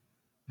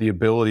the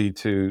ability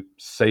to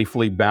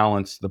safely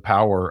balance the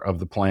power of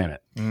the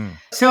planet.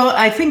 So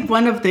I think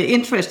one of the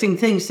interesting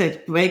things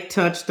that Greg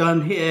touched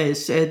on here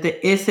is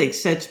the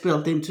ethics that's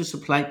built into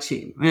supply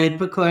chain, right?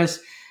 Because,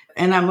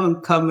 and I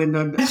won't comment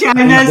on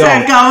China's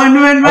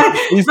government.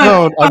 Please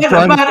don't. I'm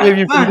trying to save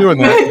you from doing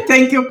that.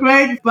 Thank you,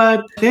 Greg.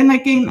 But then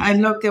again, I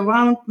look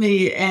around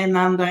me and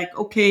I'm like,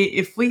 okay,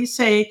 if we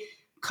say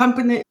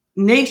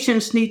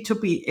nations need to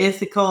be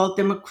ethical,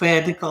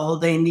 democratical,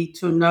 they need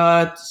to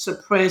not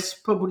suppress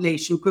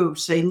population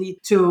groups, they need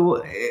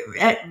to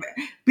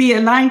be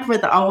aligned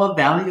with our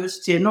values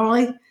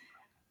generally,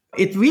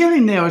 it really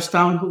narrows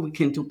down who we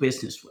can do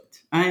business with.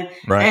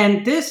 Right?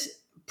 And this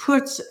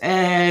puts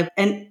an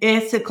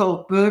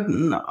ethical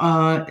burden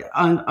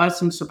on us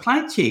in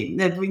supply chain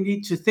that we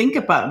need to think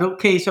about.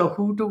 Okay, so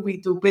who do we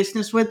do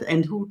business with,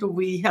 and who do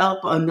we help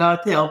or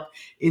not help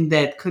in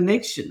that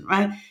connection,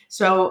 right?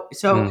 So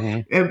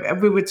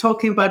we were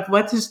talking about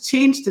what has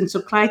changed in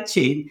supply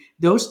chain.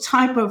 Those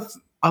type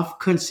of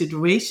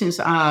considerations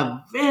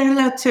are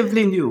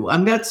relatively new.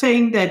 I'm not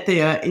saying that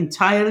they are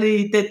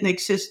entirely didn't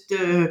exist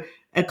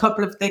a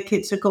couple of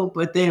decades ago,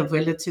 but they are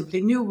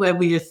relatively new, where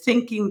we are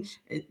thinking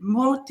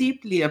more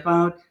deeply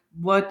about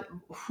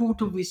who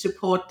do we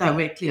support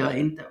directly or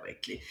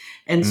indirectly.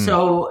 And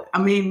so, I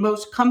mean,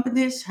 most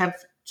companies have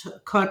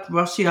cut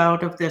Russia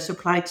out of their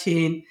supply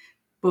chain,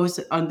 both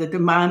on the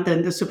demand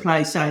and the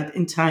supply side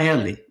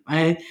entirely,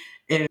 right?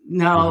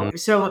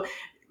 So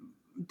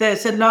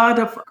there's a lot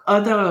of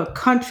other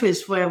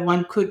countries where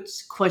one could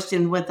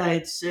question whether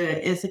it's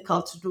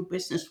ethical to do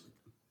business with.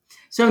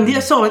 So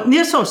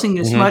nearshoring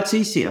is much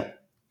easier.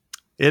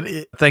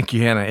 Thank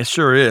you, Hannah. It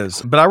sure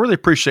is. But I really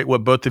appreciate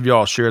what both of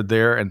y'all shared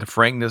there and the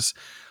frankness.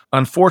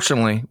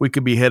 Unfortunately, we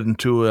could be heading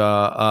to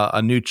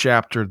a new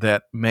chapter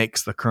that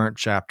makes the current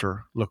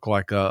chapter look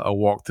like a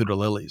walk through the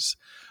lilies.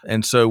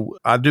 And so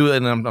I do,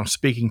 and I'm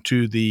speaking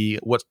to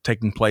what's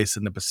taking place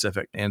in the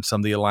Pacific and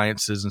some of the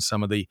alliances and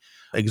some of the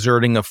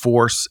exerting of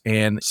force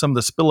and some of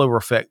the spillover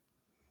effect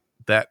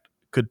that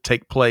could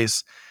take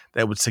place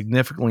that would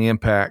significantly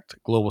impact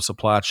global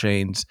supply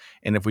chains.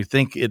 And if we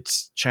think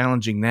it's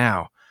challenging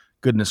now,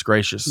 goodness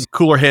gracious,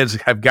 cooler heads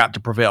have got to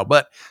prevail.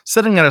 But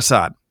setting that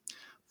aside,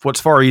 what's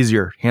far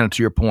easier, Hannah,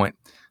 to your point.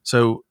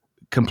 So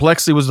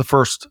complexity was the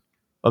first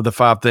of the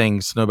 5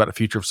 things to know about the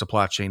future of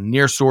supply chain.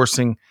 Near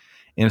sourcing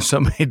in so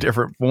many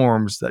different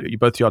forms that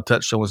both y'all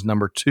touched on was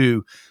number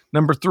 2.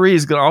 Number 3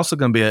 is also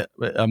going to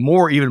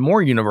be even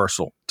more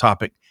universal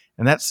topic,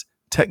 and that's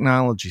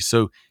technology.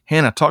 So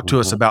Hannah, talk to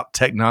us about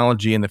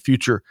technology and the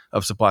future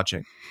of supply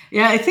chain.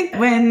 Yeah, I think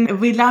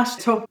when we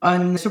last talked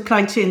on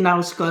Supply Chain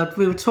Now, Scott,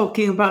 we were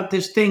talking about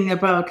this thing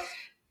about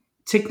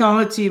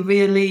technology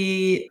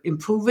really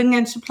improving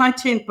in supply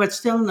chain, but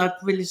still not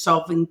really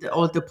solving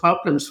all the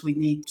problems we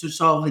need to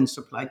solve in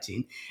supply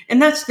chain.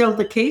 And that's still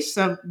the case.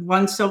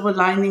 One silver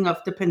lining of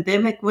the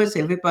pandemic was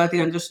everybody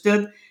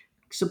understood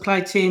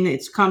supply chain,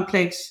 it's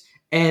complex,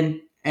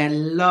 and a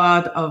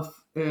lot of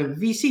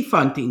VC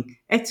funding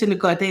actually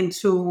got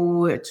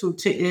into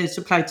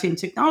supply chain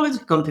technology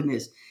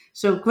companies.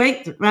 So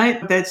great,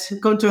 right? That's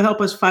going to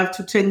help us 5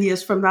 to 10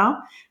 years from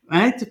now,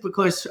 right?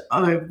 Because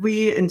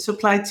we in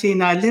supply chain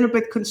are a little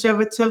bit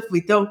conservative. We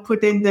don't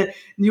put in the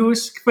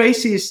newest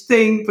craziest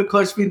thing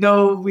because we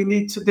know we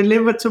need to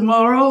deliver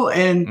tomorrow.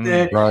 And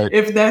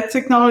if that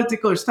technology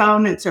goes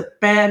down, it's a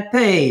bad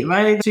day,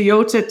 right?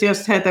 Toyota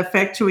just had a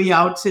factory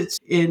outage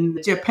in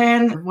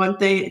Japan one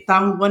day,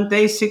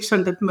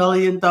 $600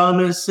 million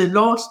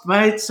lost,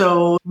 right?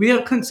 So we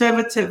are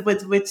conservative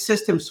with which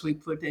systems we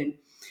put in.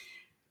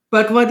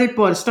 But what it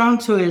boils down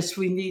to is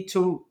we need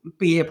to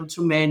be able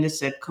to manage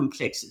that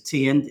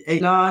complexity. And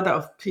a lot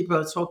of people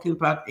are talking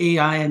about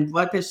AI and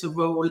what is the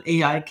role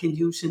AI can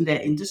use in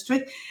their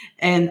industry.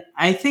 And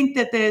I think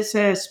that there's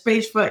a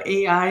space for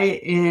AI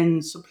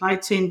in supply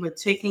chain with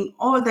taking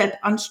all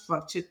that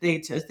unstructured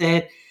data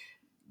that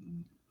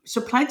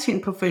supply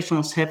chain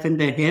professionals have in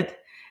their head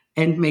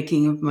and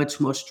making it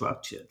much more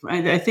structured,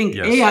 right? I think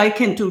AI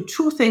can do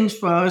 2 things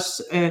for us.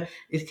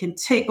 It can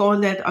take all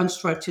that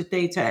unstructured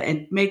data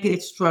and make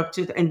it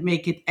structured and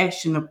make it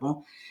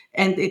actionable.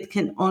 And it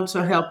can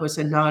also help us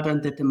a lot on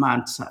the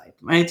demand side,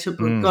 right? So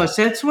because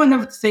that's one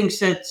of the things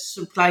that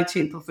supply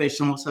chain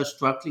professionals are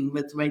struggling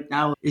with right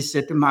now is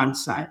the demand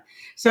side.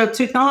 So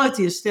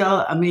technology is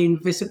still,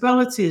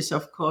 visibility is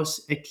of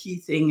course a key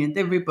thing, and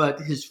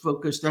everybody is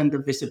focused on the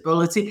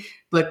visibility,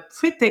 but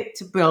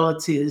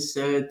predictability is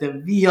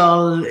the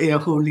real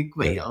holy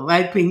grail,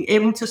 right? Being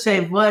able to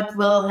say what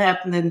will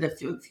happen in the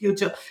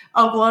future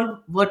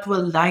or what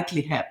will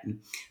likely happen.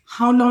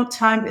 How long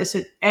time is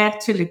it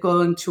actually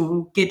going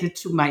to get it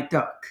to my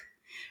dock?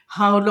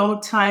 How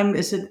long time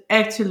is it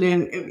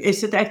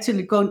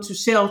actually going to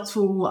sell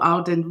through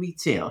out in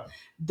retail?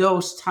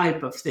 Those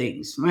type of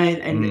things, right?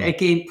 And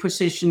again,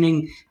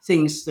 positioning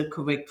things the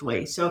correct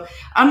way. So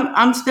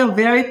I'm still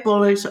very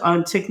bullish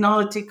on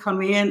technology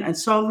coming in and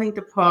solving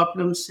the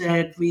problems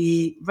that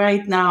we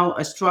right now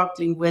are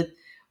struggling with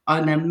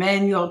on a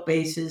manual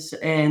basis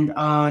and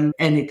on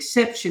an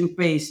exception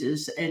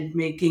basis, and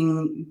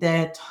making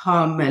that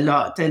hum a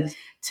lot and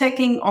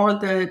taking all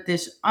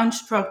this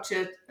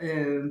unstructured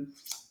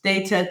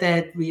data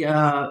that we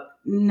are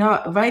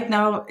not right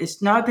now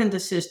is not in the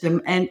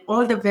system, and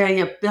all the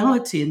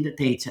variability in the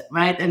data,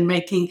 right? And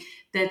making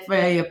that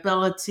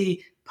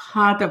variability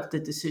part of the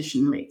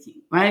decision making,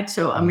 right?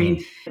 So,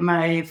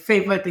 my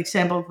favorite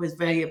example with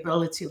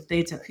variability of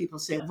data, people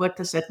say, what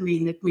does that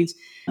mean? It means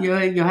you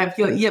have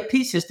your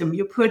ERP system,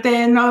 you put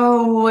in,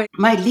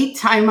 my lead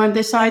time on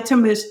this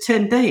item is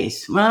 10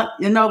 days. Well,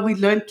 we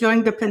learned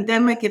during the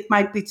pandemic, it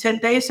might be 10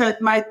 days or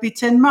it might be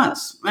 10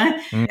 months,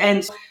 right?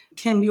 And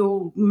can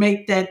you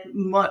make that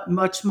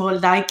much more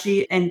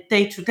likely and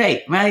day to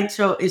day, right?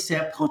 So is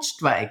there a port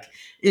strike?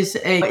 Is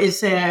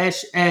there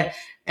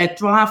a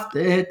draft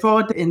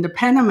drought in the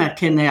Panama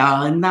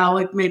Canal, and now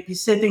it may be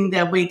sitting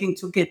there waiting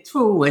to get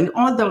through, and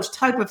all those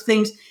type of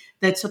things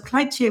that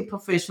supply chain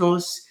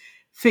professionals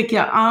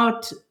figure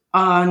out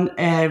on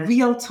a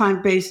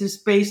real-time basis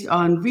based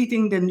on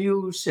reading the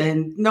news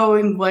and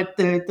knowing what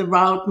the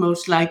route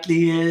most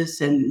likely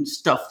is and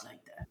stuff like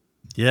that.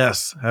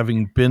 Yes,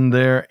 having been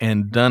there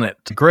and done it.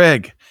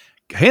 Greg,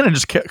 Hannah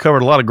just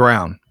covered a lot of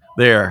ground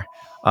there.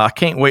 I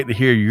can't wait to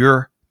hear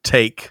your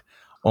take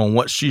on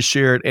what she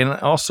shared and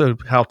also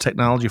how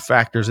technology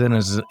factors in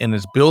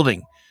is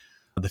building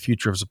the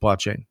future of supply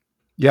chain.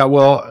 Yeah,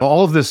 well,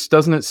 all of this,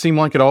 doesn't it seem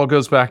like it all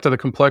goes back to the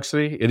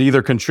complexity? It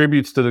either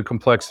contributes to the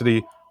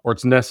complexity or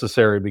it's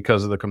necessary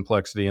because of the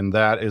complexity. And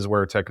that is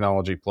where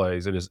technology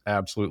plays. It is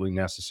absolutely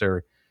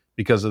necessary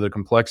because of the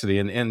complexity.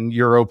 And in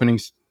your opening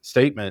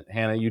statement,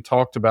 Hannah, you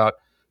talked about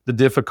the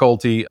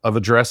difficulty of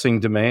addressing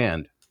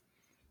demand,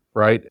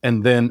 right?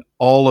 And then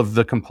all of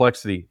the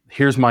complexity.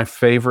 Here's my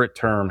favorite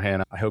term,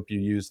 Hannah. I hope you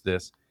use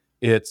this.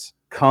 It's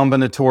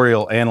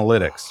combinatorial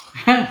analytics.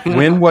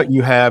 When what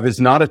you have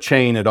is not a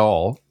chain at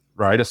all,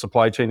 right? A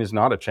supply chain is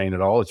not a chain at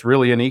all. It's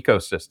really an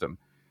ecosystem.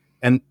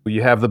 And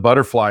you have the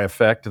butterfly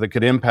effect that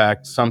could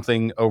impact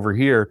something over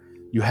here.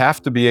 You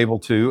have to be able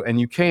to, and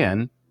you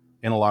can,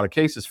 in a lot of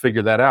cases,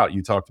 figure that out.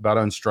 You talked about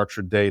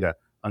unstructured data.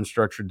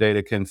 Unstructured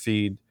data can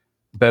feed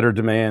better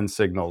demand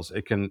signals.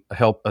 It can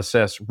help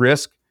assess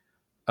risk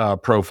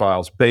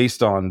profiles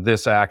based on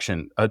this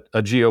action, a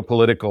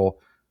geopolitical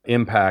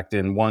impact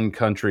in one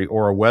country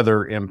or a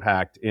weather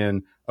impact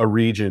in a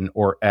region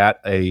or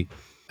at a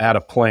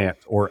plant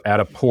or at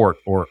a port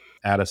or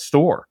at a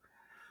store.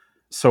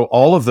 So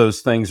all of those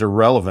things are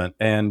relevant.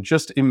 And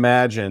just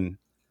imagine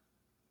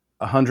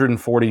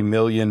 140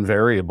 million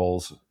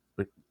variables,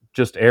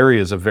 just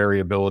areas of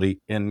variability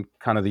in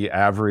kind of the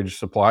average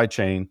supply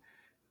chain,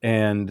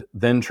 and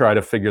then try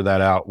to figure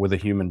that out with a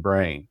human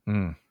brain.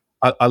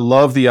 I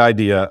love the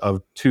idea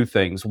of two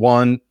things.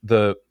 One,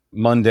 the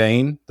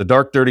mundane, the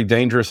dark, dirty,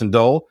 dangerous, and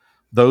dull.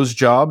 Those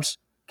jobs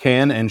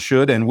can and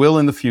should and will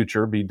in the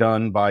future be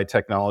done by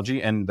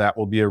technology. And that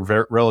will be a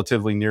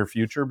relatively near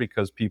future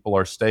because people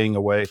are staying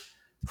away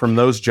from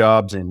those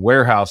jobs in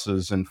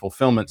warehouses and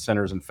fulfillment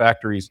centers and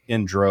factories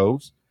in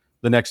droves.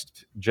 The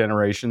next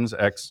generations,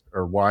 X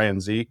or Y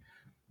and Z,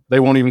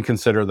 they won't even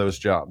consider those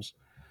jobs,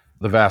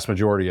 the vast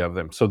majority of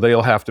them. So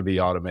they'll have to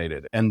be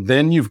automated. And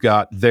then you've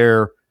got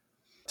their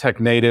tech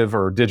native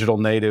or digital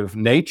native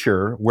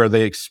nature where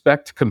they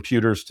expect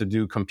computers to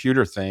do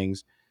computer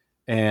things.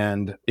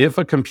 And if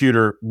a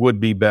computer would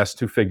be best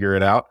to figure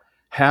it out,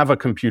 have a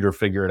computer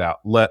figure it out.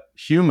 Let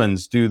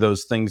humans do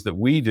those things that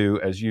we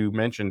do, as you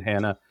mentioned,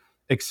 Hannah,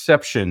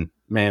 exception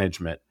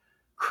management,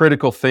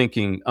 critical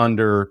thinking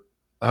under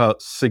a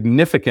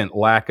significant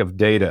lack of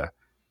data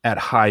at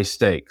high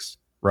stakes,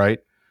 right?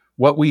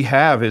 What we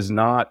have is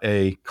not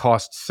a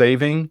cost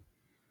saving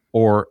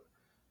or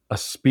a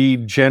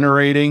speed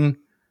generating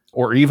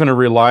or even a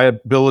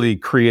reliability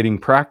creating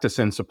practice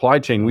in supply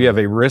chain. We have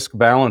a risk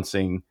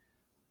balancing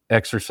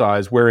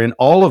exercise wherein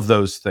all of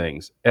those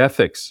things,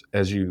 ethics,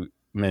 as you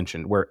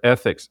mentioned, where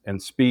ethics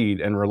and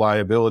speed and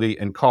reliability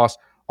and cost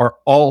are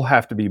all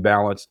have to be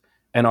balanced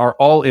and are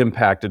all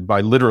impacted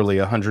by literally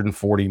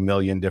 140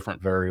 million different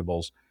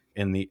variables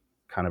in the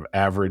kind of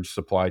average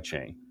supply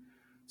chain.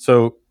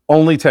 So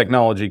only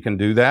technology can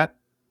do that.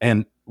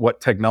 And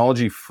what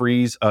technology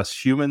frees us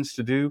humans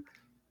to do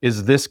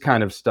is this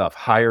kind of stuff,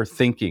 higher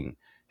thinking,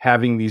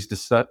 having these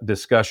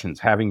discussions,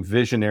 having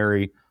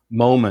visionary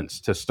moments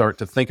to start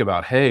to think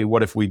about, hey,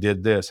 what if we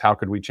did this? How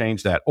could we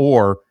change that?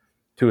 Or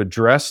to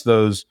address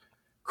those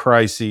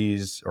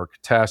crises or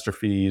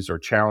catastrophes or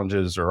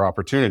challenges or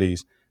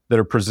opportunities that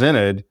are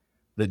presented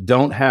that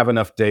don't have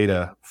enough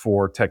data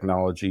for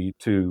technology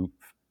to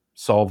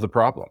solve the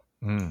problem.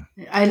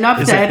 I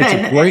love that. It's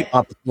a great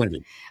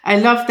opportunity. I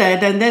love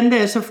that. And then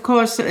there's, of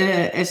course,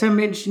 as I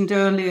mentioned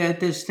earlier,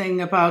 this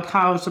thing about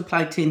how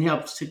supply chain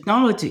helps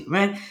technology,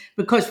 right?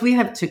 Because we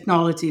have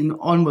technology in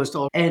almost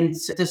all, and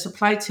the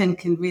supply chain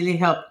can really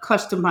help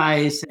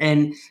customize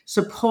and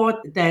support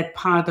that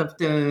part of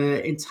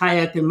the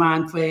entire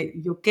demand where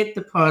you get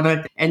the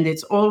product and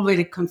it's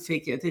already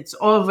configured, it's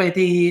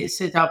already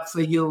set up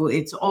for you,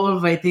 it's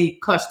already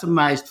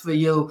customized for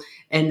you,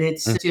 and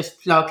it's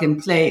just plug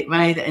and play,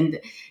 right? And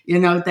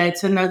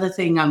that's another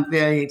thing I'm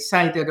very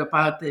excited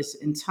about this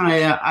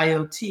entire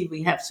IoT.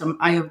 We have some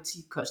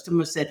IoT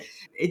customers that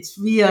it's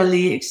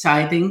really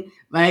exciting,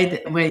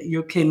 right? Where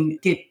you can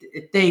get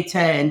data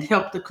and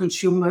help the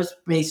consumers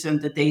based on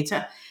the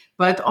data,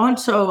 but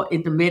also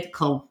in the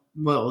medical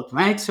world,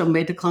 right? So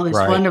medical is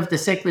Right. one of the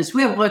segments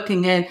we're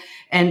working in.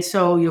 And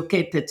so you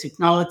get the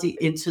technology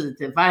into the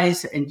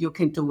device and you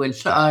can do a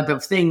lot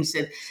of things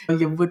that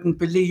you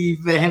wouldn't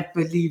have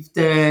believed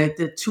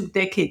the 2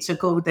 decades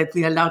ago that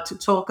we're allowed to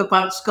talk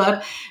about,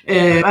 Scott.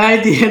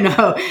 Right?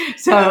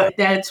 So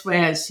that's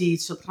where I see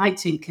supply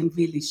chain can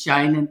really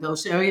shine in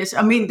those areas.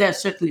 I mean, there's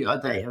certainly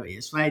other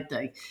areas, right?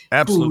 Like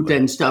Absolutely. food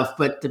and stuff,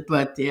 but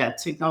yeah,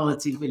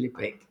 technology really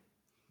big.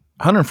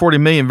 140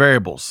 million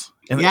variables.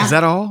 And Yeah. is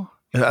that all?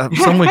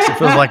 Some weeks it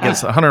feels like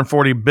it's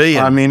 140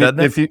 billion. I mean, doesn't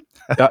it?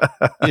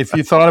 if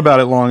you thought about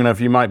it long enough,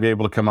 you might be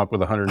able to come up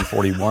with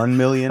 141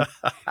 million.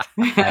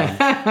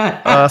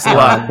 That's a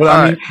lot.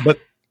 But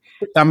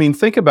I mean,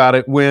 think about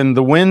it. When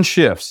the wind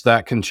shifts,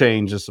 that can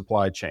change the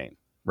supply chain,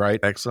 right?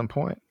 Excellent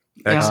point.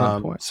 Yeah.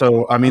 Excellent point.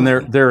 So, I mean,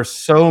 there are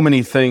so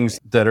many things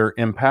that are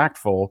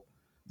impactful.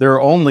 There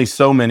are only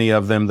so many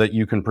of them that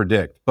you can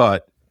predict,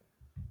 but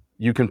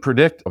you can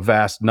predict a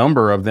vast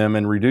number of them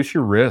and reduce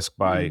your risk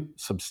by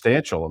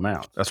substantial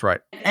amounts. That's right.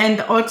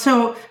 And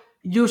also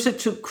use it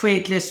to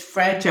create less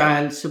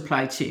fragile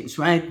supply chains,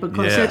 right?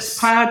 Because it's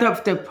part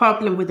of the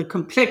problem with the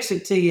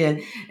complexity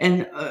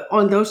and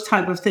all those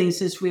type of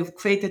things is we've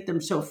created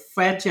them so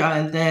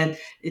fragile that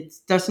it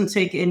doesn't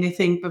take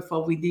anything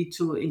before we need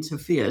to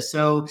interfere.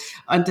 So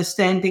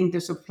understanding the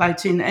supply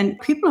chain, and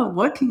people are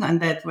working on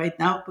that right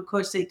now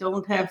because they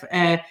don't have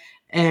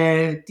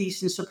a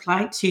decent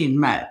supply chain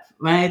map,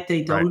 right?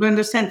 They don't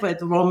understand where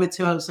the raw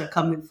materials are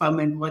coming from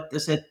and what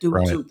does that do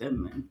to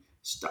them and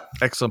stuff.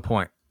 Excellent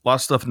point. A lot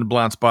of stuff in the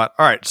blind spot.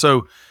 All right,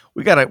 so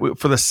we got to,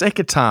 for the sake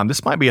of time,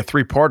 this might be a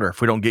 3-parter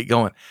if we don't get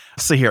going.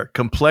 Let's see here.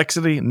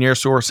 Complexity, near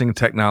sourcing,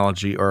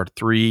 technology are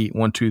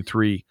 1, 2,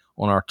 3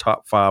 on our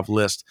top 5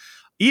 list.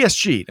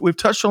 ESG, we've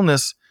touched on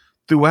this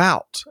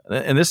throughout,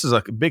 and this is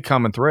a big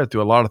common thread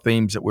through a lot of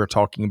themes that we're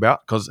talking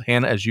about because,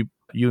 Hannah, as you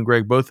and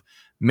Greg both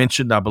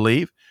mentioned, I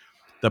believe,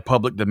 the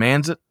public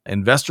demands it,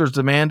 investors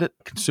demand it,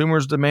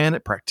 consumers demand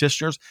it,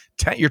 practitioners,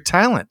 your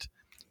talent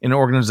in an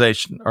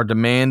organization are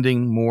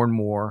demanding more and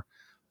more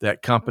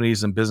that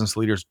companies and business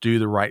leaders do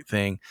the right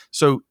thing.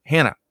 So,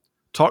 Hannah,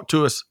 talk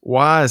to us.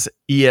 Why is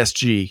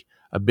ESG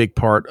a big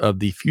part of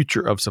the future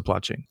of supply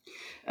chain?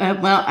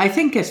 Well, I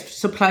think as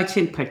supply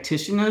chain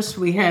practitioners,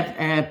 we have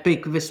a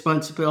big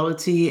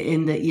responsibility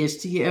in the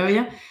ESG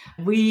area.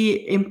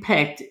 We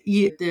impact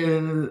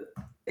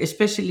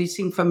especially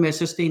seen from a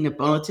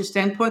sustainability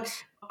standpoint,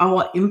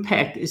 our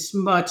impact is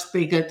much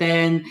bigger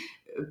than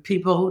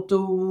people who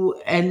do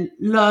a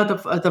lot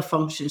of other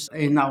functions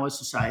in our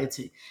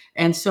society.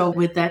 And so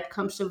with that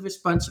comes the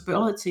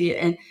responsibility.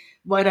 And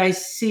what I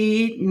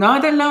see,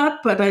 not a lot,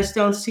 but I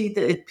still see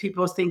that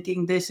people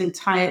thinking this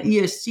entire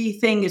ESG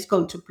thing is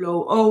going to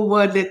blow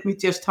over. Let me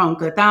just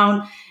hunker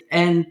down.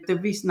 And the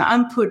reason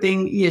I'm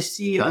putting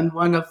ESG on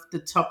one of the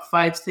top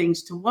 5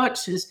 things to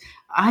watch is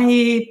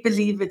I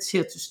believe it's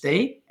here to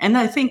stay. And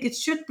I think it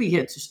should be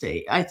here to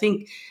stay. I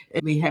think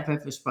we have a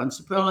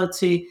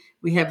responsibility.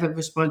 We have a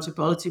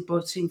responsibility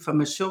both seen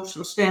from a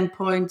social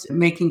standpoint,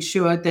 making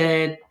sure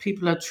that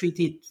people are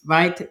treated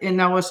right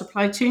in our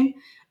supply chain.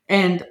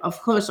 And of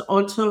course,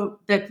 also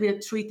that we are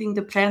treating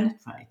the planet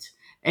right.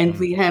 And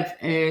we have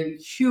a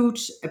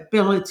huge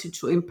ability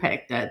to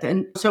impact that.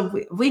 And so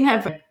we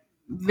have a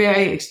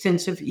very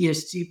extensive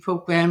ESG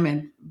program,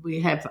 and we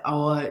have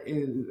our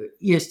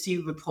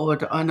ESG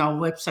report on our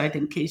website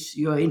in case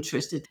you're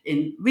interested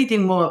in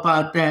reading more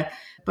about that.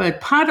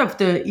 But part of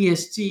the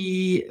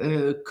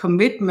ESG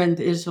commitment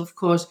is, of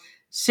course,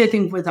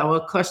 sitting with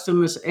our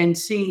customers and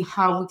seeing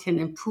how we can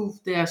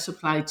improve their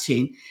supply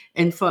chain.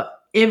 And for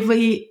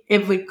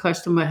every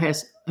customer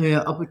has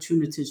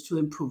opportunities to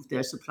improve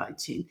their supply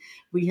chain.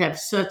 We have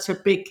such a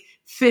big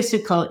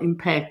physical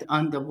impact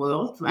on the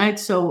world, right?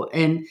 So,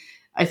 and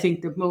I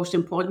think the most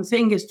important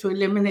thing is to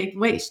eliminate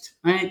waste,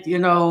 right?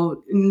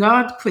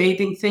 Not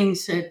creating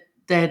things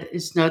that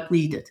is not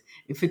needed.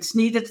 If it's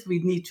needed, we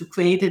need to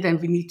create it and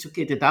we need to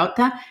get it out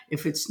there.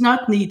 If it's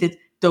not needed,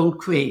 don't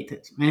create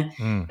it, right?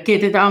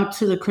 Get it out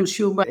to the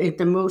consumer in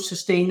the most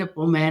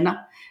sustainable manner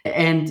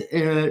and,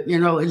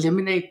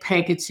 eliminate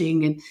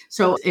packaging. And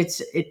so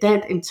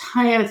that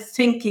entire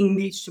thinking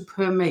needs to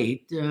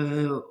permeate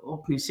the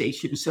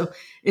organization. So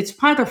it's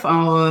part of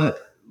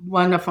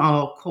one of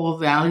our core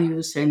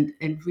values, and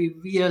we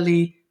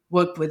really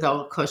work with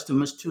our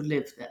customers to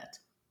live that.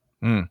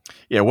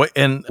 Yeah,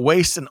 and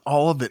waste in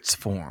all of its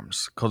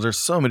forms, because there's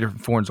so many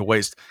different forms of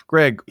waste.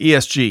 Greg,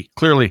 ESG,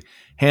 clearly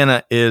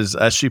Hannah is,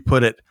 as she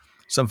put it,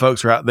 some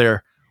folks are out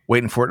there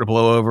waiting for it to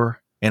blow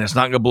over, and it's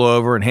not going to blow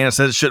over, and Hannah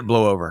says it shouldn't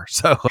blow over.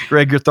 So,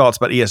 Greg, your thoughts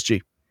about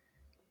ESG?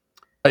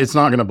 It's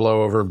not going to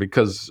blow over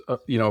because, of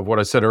what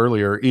I said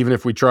earlier, even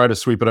if we try to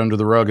sweep it under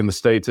the rug in the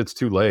States, it's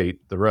too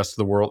late. The rest of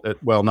the world,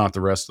 not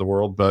the rest of the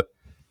world, but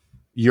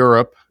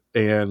Europe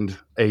and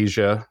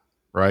Asia,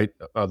 right,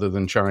 other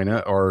than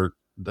China,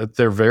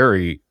 they're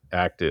very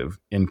active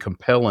in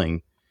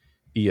compelling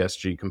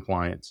ESG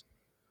compliance.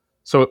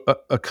 So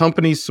a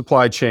company's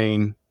supply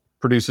chain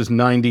produces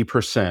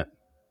 90%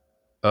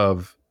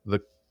 of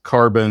the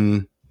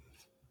carbon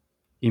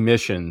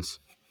emissions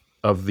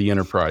of the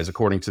enterprise,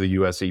 according to the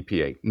US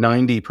EPA.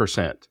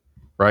 90%,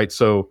 right?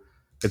 So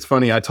it's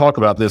funny, I talk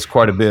about this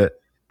quite a bit.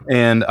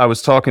 And I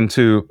was talking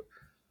to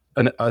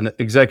an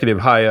executive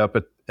high up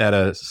at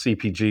a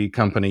CPG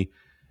company,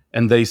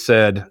 and they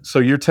said, so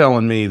you're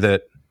telling me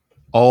that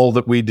all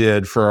that we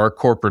did for our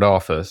corporate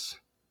office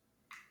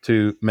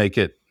to make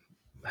it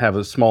have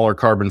a smaller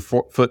carbon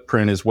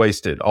footprint is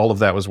wasted. All of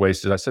that was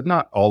wasted. I said,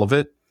 not all of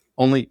it,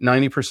 only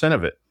 90%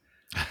 of it.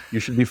 You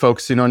should be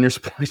focusing on your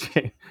supply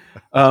chain.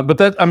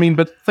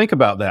 But think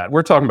about that.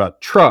 We're talking about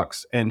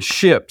trucks and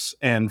ships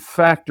and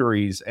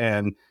factories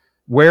and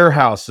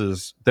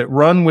warehouses that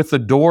run with the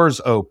doors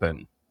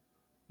open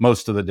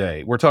most of the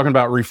day. We're talking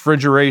about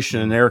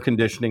refrigeration and air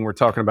conditioning. We're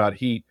talking about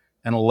heat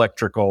and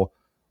electrical,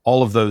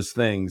 all of those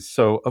things.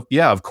 So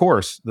yeah, of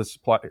course, the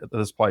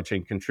supply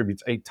chain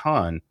contributes a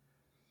ton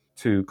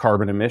to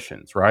carbon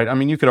emissions, right? I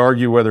mean, you could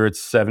argue whether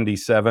it's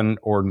 77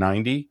 or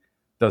 90,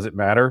 doesn't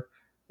matter.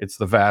 It's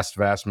the vast,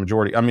 vast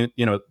majority. I mean,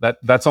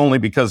 that's only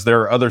because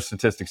there are other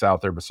statistics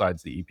out there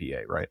besides the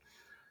EPA, right?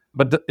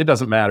 But it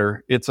doesn't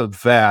matter. It's a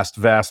vast,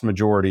 vast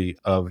majority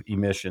of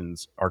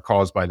emissions are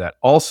caused by that.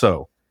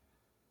 Also,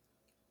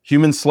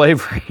 human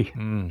slavery,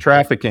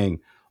 trafficking,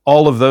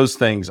 all of those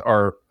things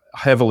are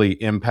heavily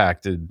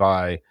impacted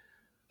by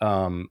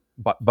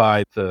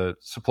the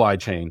supply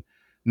chain.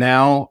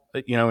 Now,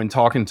 in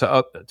talking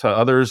to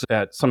others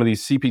at some of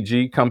these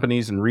CPG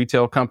companies and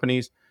retail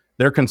companies,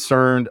 they're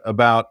concerned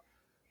about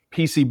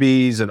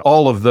PCBs and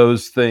all of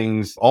those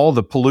things, all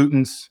the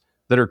pollutants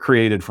that are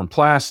created from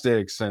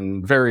plastics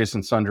and various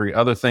and sundry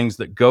other things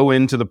that go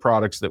into the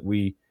products that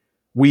we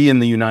in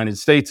the United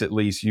States at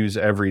least use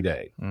every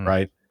day,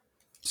 right?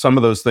 Some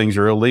of those things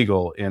are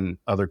illegal in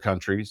other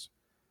countries.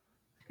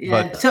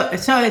 Yeah, so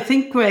I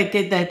think, Greg,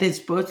 that is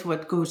both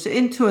what goes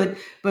into it,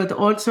 but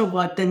also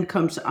what then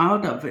comes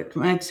out of it,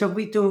 right? So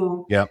we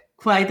do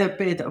quite a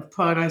bit of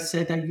products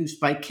that are used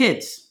by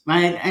kids,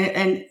 right?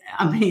 And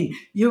I mean,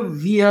 you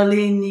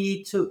really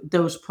need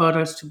those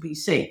products to be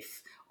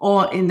safe,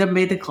 or in the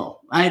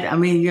medical, right? I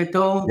mean, you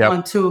don't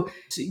want to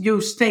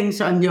use things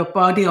on your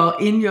body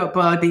or in your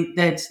body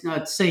that's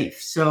not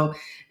safe. So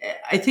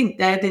I think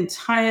that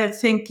entire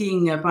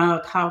thinking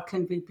about how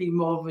can we be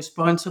more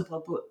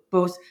responsible,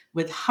 both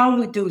with how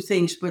we do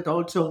things, but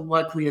also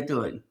what we are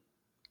doing.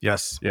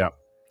 Yes. Yeah.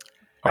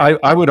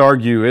 I would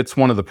argue it's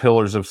one of the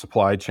pillars of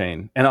supply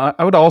chain. And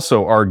I would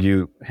also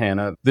argue,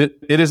 Hannah, that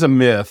it is a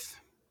myth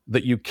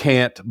that you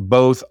can't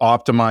both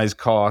optimize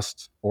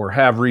costs or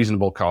have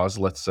reasonable costs,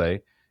 let's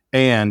say,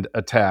 and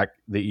attack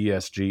the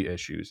ESG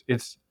issues.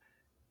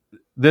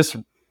 This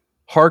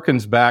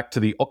harkens back to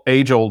the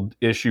age-old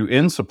issue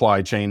in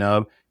supply chain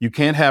of you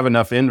can't have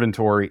enough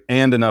inventory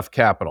and enough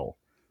capital,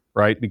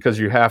 right? Because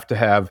you have to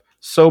have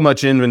so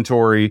much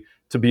inventory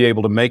to be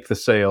able to make the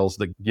sales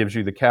that gives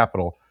you the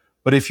capital.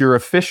 But if you're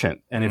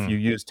efficient, and if you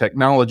use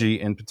technology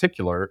in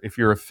particular, if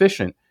you're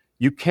efficient,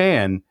 you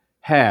can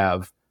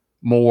have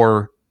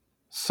more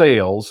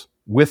sales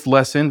with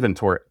less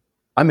inventory.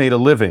 I made a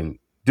living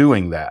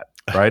doing that,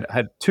 right? I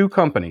had 2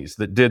 companies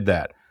that did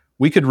that.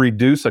 We could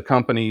reduce a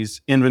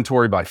company's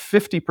inventory by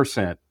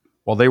 50%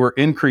 while they were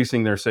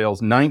increasing their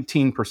sales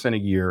 19% a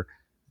year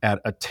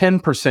at a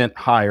 10%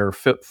 higher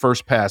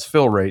first pass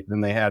fill rate than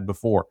they had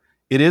before.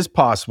 It is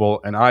possible,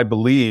 and I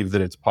believe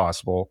that it's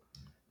possible.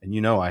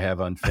 And I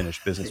have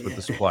unfinished business with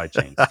the supply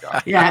chain,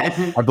 Scott.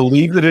 Yeah. I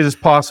believe that it is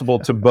possible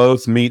to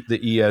both meet the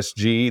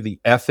ESG,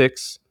 the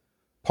ethics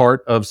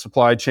part of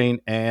supply chain,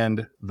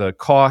 and the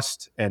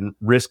cost and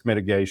risk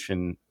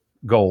mitigation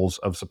goals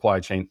of supply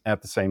chain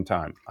at the same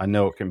time. I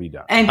know it can be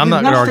done. And I'm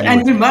not going to argue.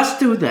 And we must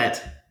do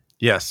that.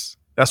 Yes,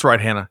 that's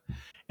right, Hannah.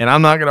 And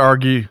I'm not going to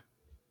argue.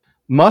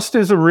 Must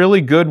is a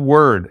really good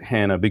word,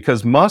 Hannah,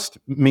 because must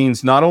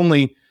means not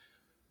only,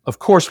 of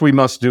course, we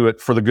must do it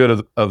for the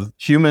good of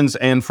humans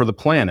and for the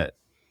planet,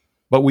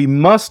 but we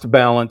must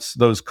balance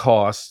those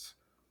costs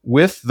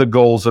with the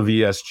goals of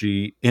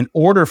ESG in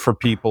order for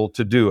people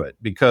to do it.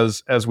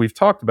 Because as we've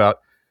talked about,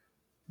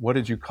 what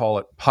did you call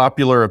it?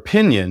 Popular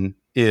opinion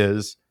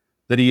is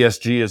that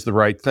ESG is the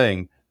right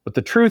thing. But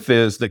the truth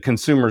is that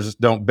consumers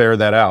don't bear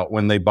that out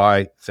when they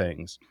buy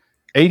things.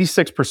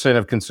 86%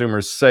 of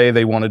consumers say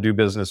they want to do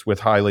business with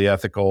highly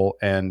ethical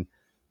and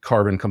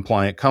carbon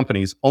compliant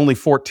companies. Only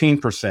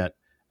 14%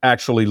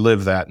 actually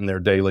live that in their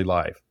daily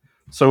life.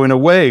 So in a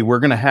way, we're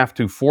going to have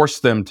to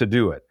force them to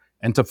do it.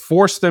 And to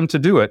force them to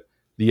do it,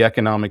 the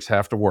economics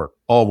have to work.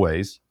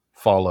 Always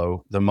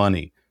follow the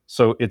money.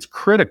 So it's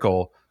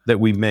critical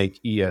that we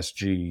make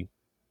ESG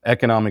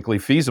economically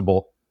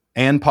feasible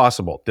and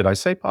possible. Did I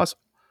say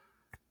possible?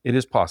 It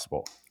is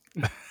possible.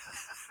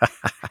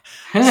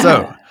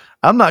 So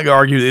I'm not going to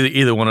argue with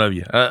either one of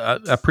you. I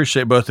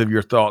appreciate both of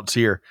your thoughts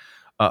here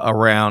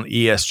around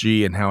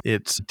ESG and how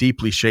it's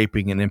deeply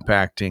shaping and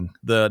impacting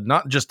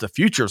not just the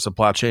future of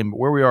supply chain, but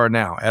where we are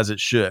now, as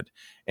it should.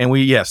 And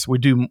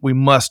we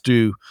must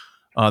do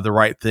the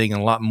right thing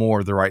and a lot more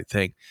of the right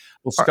thing.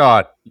 Well,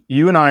 Scott,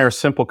 you and I are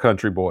simple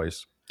country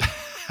boys,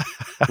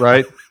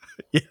 right?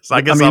 Yes,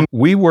 I guess. I mean,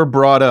 we were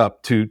brought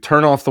up to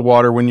turn off the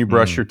water when you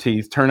brush Mm. your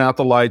teeth, turn out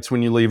the lights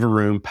when you leave a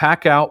room,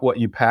 pack out what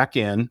you pack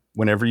in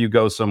whenever you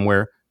go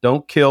somewhere,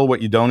 don't kill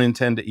what you don't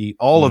intend to eat.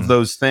 All of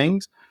those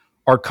things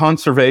are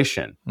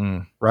conservation,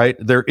 right?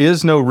 There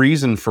is no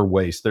reason for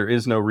waste. There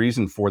is no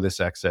reason for this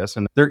excess,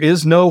 and there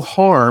is no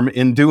harm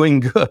in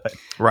doing good.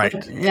 Right.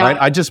 Yeah. Right?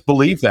 I just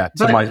believe that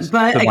to my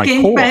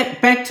again, core.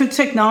 back to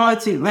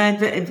technology, right?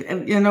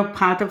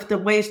 Part of the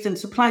waste and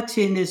supply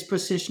chain is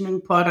positioning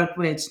product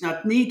where it's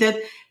not needed.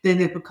 Then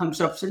it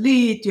becomes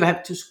obsolete. You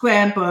have to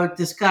scrap or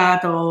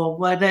discard or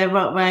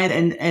whatever, right?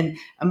 And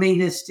I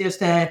mean, it's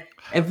just a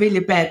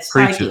really bad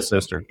cycle. Preach it,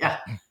 sister. Yeah.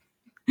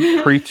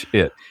 Preach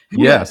it.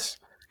 Yes.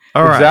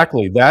 All right.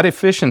 Exactly. That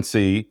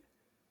efficiency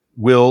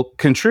will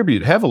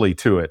contribute heavily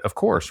to it, of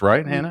course,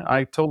 right, Hannah?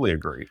 I totally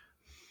agree.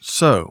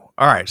 So,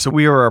 all right. So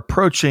we are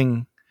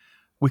approaching.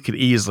 We could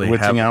easily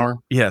Witching have. hour?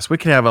 Yes, we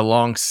could have a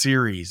long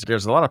series.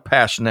 There's a lot of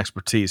passion, and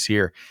expertise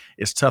here.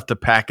 It's tough to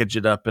package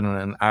it up in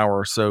an hour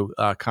or so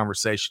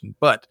conversation,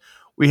 but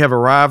we have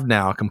arrived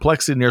now.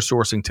 Complexity near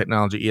sourcing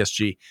technology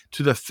ESG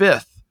to the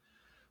fifth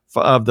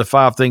of the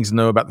 5 things to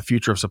know about the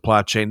future of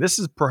supply chain. This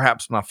is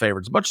perhaps my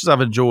favorite. As much as I've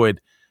enjoyed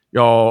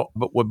y'all,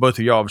 but what both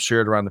of y'all have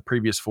shared around the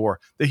previous 4,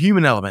 the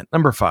human element,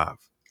 number 5.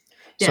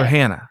 So Yeah.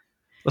 Hannah,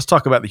 let's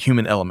talk about the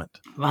human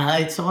element.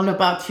 Well, it's all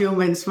about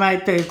humans,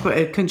 right?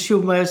 The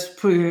consumers,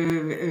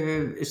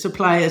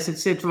 suppliers,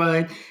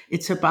 etc.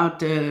 It's about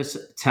the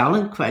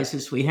talent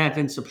crisis we have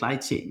in supply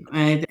chain,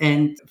 right?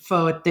 And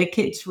for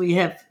decades, we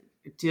have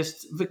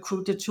just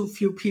recruited too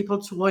few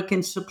people to work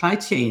in supply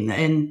chain,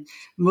 and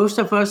most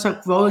of us are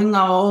growing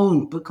our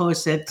own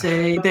because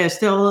there's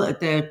still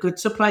good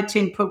supply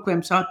chain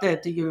programs out there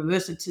at the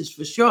universities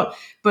for sure,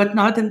 but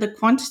not in the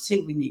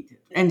quantity we need.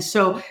 And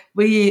so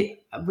we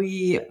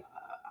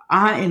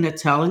are in a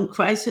talent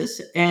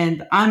crisis,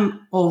 and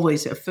I'm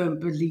always a firm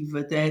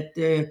believer that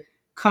the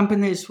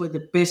companies with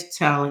the best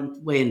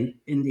talent win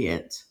in the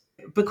end,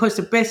 because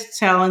the best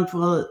talent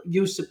will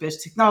use the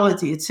best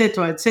technology,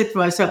 etc.,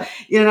 etc.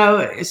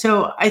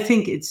 So I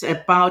think it's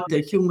about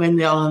the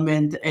human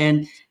element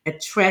and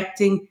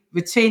attracting,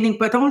 retaining,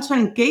 but also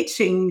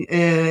engaging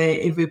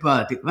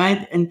everybody,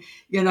 right? And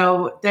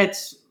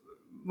that's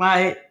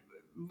why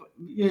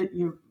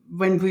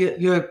when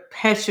you're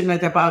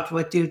passionate about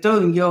what you're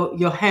doing,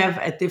 you have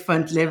a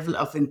different level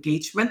of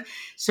engagement.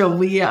 So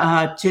we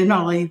are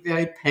generally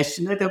very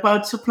passionate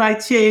about supply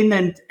chain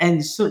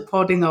and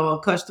supporting our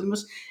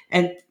customers.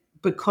 And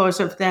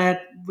because of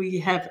that, we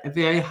have a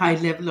very high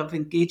level of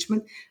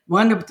engagement.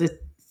 One of the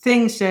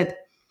things that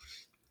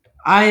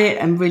I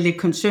am really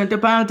concerned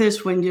about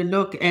is when you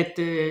look at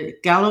the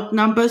Gallup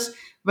numbers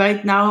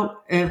right now,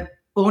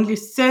 only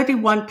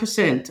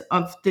 31%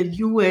 of the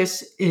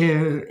US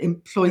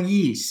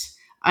employees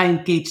are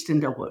engaged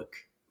in their work.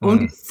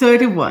 Only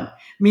 31,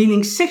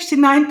 meaning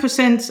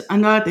 69% are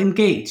not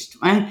engaged,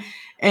 right?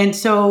 And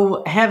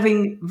so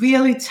having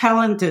really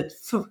talented,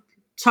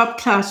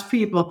 top-class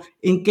people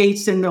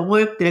engaged in the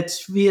work,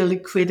 that's really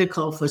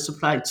critical for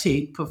supply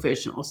chain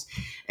professionals.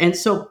 And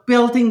so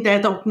building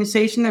that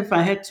organization, if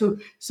I had to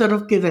sort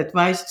of give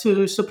advice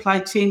to supply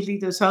chain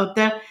leaders out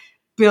there,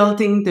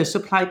 building the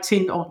supply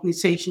chain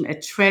organization,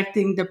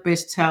 attracting the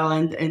best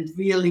talent and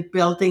really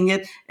building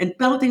it, and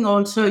building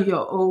also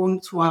your own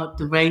throughout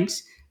the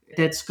ranks.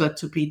 That's got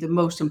to be the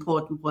most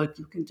important work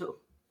you can do.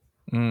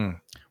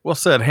 Well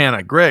said,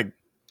 Hannah. Greg.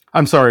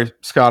 I'm sorry,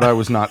 Scott, I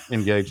was not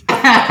engaged.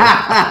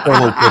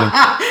 Totally kidding.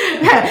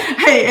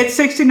 Hey, it's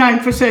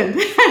 69%.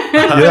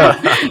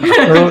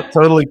 Yeah,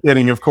 totally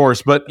kidding, of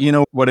course. But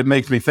what it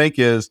makes me think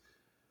is,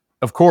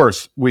 of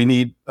course, we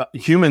need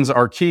humans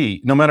are key.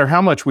 No matter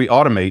how much we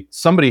automate,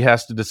 somebody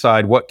has to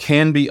decide what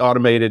can be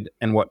automated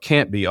and what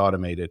can't be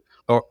automated,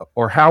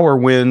 or how or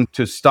when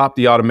to stop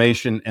the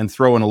automation and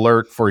throw an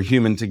alert for a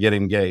human to get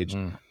engaged.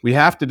 We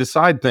have to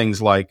decide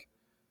things like,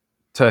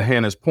 to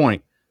Hannah's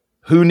point,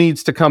 who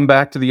needs to come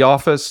back to the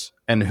office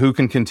and who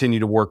can continue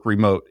to work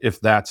remote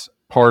if that's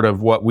part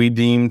of what we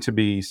deem to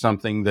be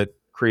something that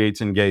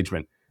creates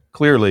engagement.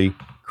 Clearly,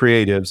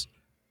 creatives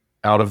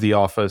out of the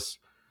office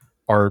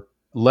are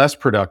less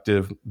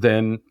productive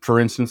than, for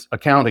instance,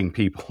 accounting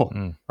people,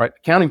 right?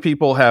 Accounting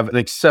people have an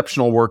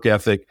exceptional work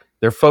ethic.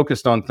 They're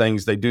focused on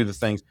things. They do the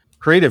things.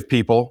 Creative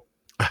people,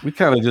 we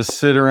kind of just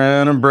sit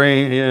around and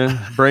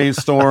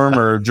brainstorm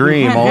or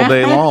dream all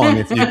day long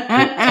if you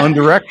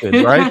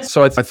undirected, right?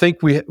 So I think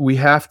we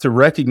have to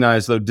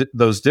recognize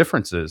those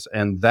differences,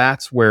 and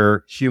that's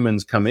where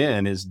humans come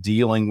in, is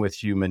dealing with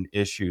human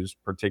issues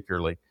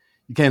particularly.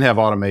 You can't have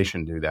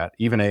automation do that.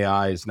 Even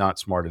AI is not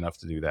smart enough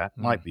to do that.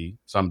 Might be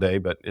someday,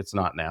 but it's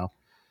not now.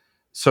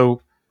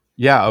 So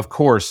yeah, of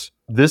course,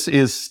 this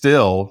is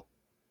still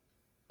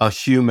a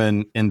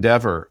human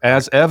endeavor,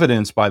 as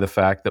evidenced by the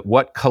fact that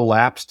what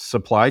collapsed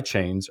supply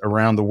chains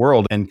around the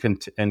world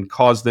and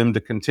caused them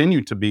to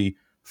continue to be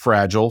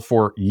fragile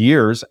for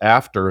years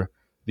after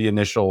the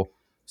initial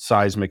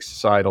seismic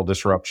societal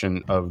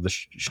disruption of the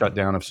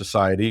shutdown of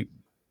society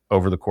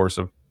over the course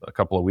of a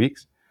couple of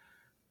weeks,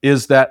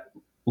 is that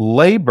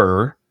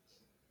labor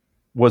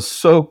was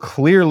so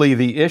clearly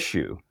the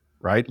issue,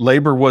 right?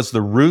 Labor was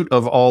the root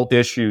of all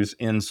issues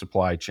in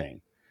supply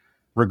chain,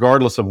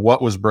 regardless of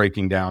what was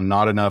breaking down.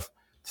 Not enough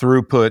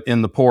throughput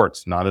in the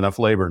ports, not enough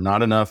labor,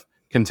 not enough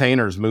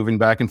containers moving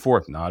back and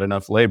forth, not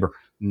enough labor,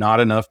 not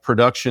enough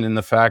production in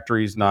the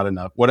factories, not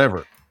enough,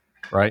 whatever,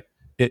 right?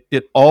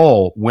 It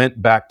all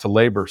went back to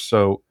labor.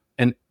 So,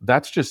 and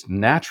that's just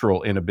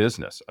natural in a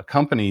business.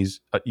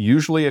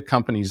 Usually a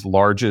company's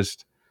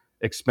largest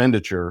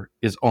expenditure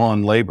is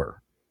on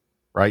labor,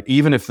 right?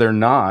 Even if they're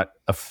not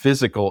a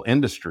physical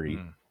industry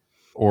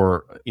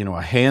or,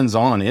 a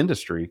hands-on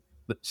industry,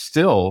 but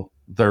still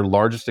their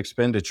largest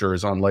expenditure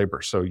is on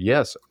labor. So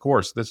yes, of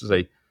course, this is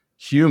a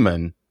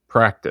human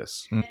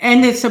practice.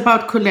 And it's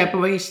about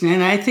collaboration.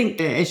 And I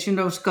think, as you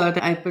know,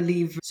 Scott, I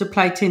believe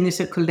supply chain is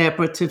a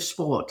collaborative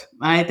sport,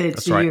 right?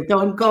 That's right. You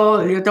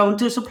don't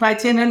do supply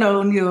chain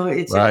alone.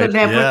 It's Right. a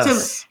collaborative.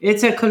 Yes.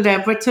 It's a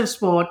collaborative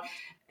sport.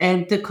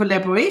 And the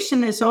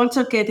collaboration is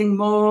also getting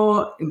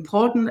more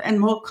important and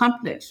more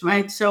complex,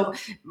 right? So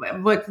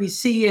what we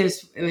see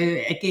is,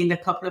 again, a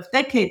couple of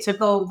decades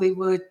ago, we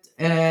would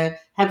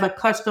have a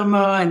customer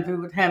and we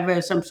would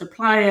have some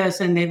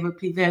suppliers and it would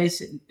be very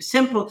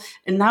simple.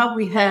 And now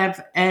we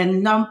have a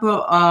number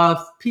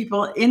of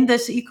people in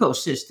this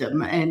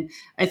ecosystem. And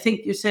I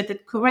think you said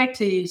it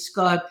correctly,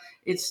 Scott.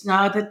 It's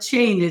not a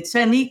chain, it's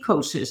an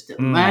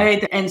ecosystem,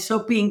 right? And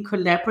so being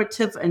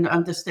collaborative and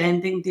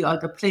understanding the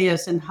other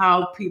players and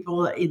how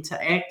people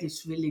interact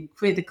is really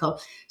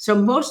critical. So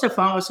most of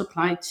our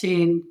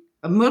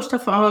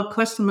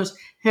customers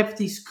have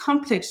these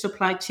complex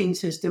supply chain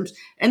systems.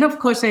 And of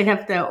course, they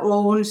have their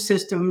own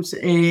systems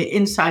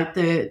inside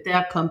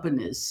their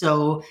companies.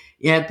 So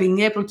yeah, being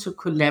able to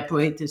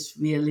collaborate is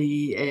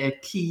really a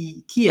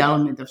key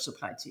element of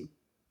supply chain.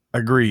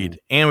 Agreed.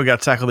 And we got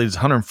to tackle these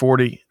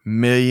 140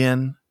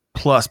 million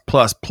plus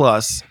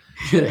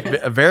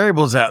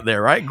variables out there,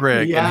 right,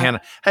 Greg and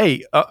Hannah?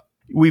 Hey,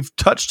 we've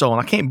touched on,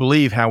 I can't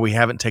believe how we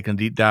haven't taken a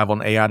deep dive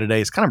on AI today.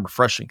 It's kind of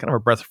refreshing, kind of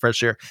a breath of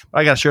fresh air. But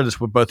I got to share this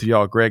with both of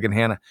y'all, Greg and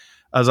Hannah.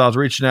 As I was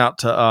reaching out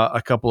to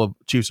a couple of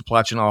chief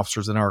supply chain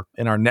officers in our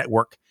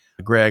network,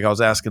 Greg, I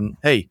was asking,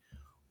 hey,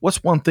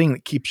 what's one thing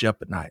that keeps you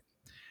up at night?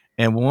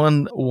 And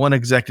one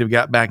executive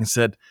got back and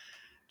said,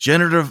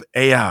 generative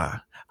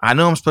AI. I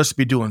know I'm supposed to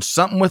be doing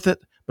something with it,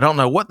 but I don't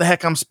know what the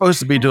heck I'm supposed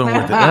to be doing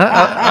with it.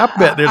 I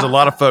bet there's a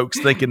lot of folks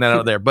thinking that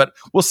out there, but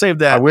we'll save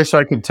that. I wish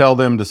I could tell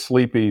them to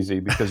sleep easy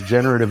because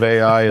generative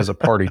AI is a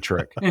party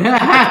trick.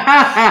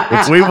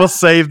 We will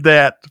save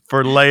that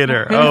for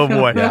later. Oh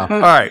boy. Yeah. All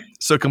right.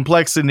 So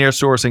complexity, near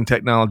sourcing,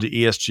 technology,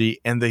 ESG,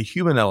 and the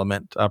human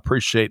element. I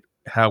appreciate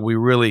how we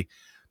really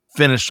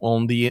finished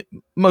on the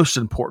most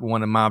important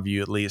one, in my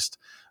view, at least.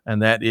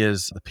 And that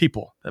is the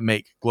people that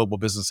make global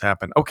business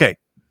happen. Okay.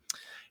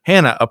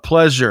 Hannah, a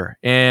pleasure,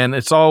 and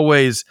it's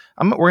always.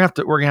 We're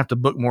gonna have to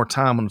book more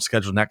time on the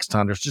schedule next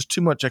time. There's just too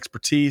much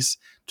expertise,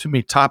 too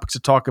many topics to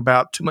talk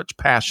about, too much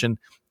passion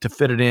to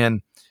fit it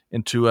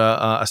into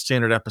a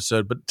standard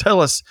episode. But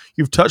tell us,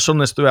 you've touched on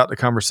this throughout the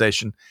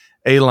conversation.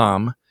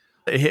 Elam,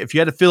 if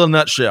you had to fill a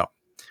nutshell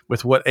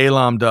with what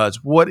Elam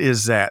does, what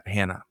is that,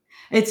 Hannah?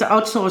 It's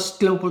outsourced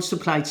global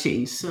supply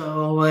chain.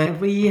 So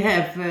we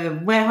have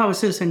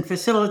warehouses and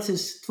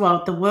facilities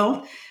throughout the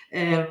world.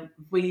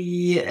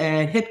 We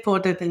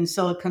headquartered in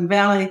Silicon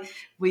Valley.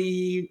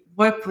 We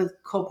work with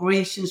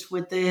corporations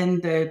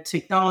within the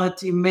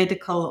technology,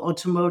 medical,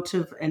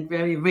 automotive, and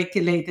very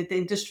regulated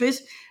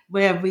industries,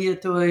 where we are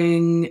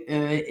doing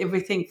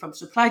everything from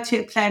supply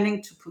chain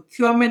planning to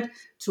procurement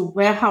to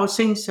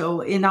warehousing.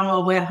 So in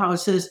our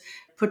warehouses,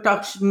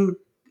 production,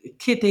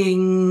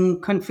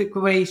 kitting,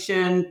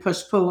 configuration,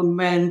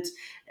 postponement,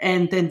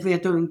 and then we're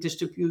doing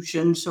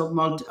distribution, so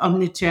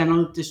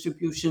omni-channel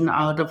distribution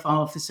out of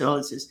our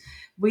facilities.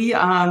 We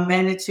are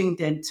managing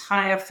the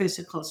entire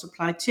physical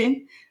supply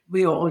chain.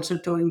 We are also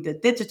doing the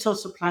digital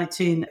supply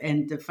chain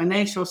and the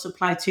financial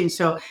supply chain.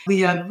 So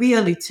we are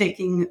really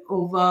taking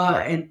over,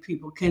 and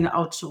people can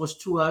outsource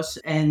to us,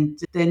 and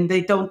then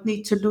they don't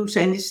need to lose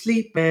any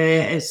sleep,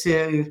 as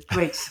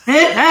Greg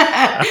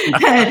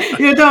said.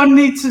 You don't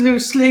need to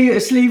lose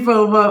sleep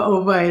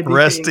over anything.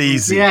 Rest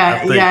easy.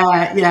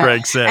 Yeah.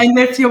 Greg said. And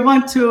if you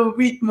want to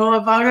read more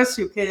about us,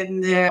 you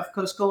can, of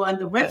course, go on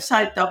the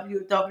website,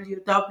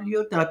 www.alom.com.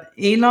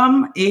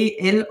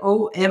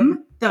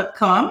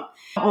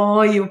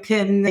 Or you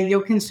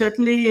can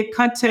certainly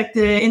contact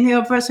any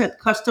of us at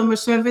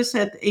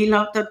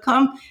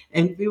customerservice@alom.com,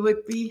 and we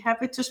would be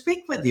happy to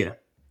speak with you.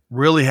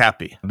 Really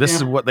happy. This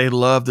is what they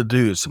love to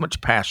do. So much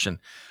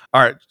passion.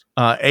 All right.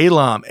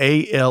 Alom,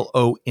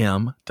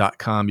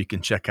 ALOM.com. You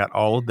can check out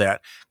all of that.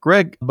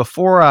 Greg,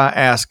 before I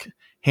ask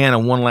Hannah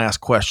one last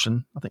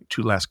question, I think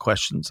two last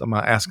questions. I'm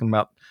going to ask him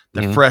about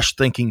the Fresh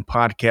Thinking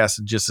podcast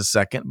in just a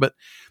second. But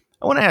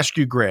I want to ask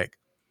you, Greg,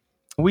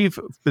 we've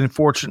been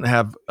fortunate to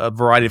have a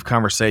variety of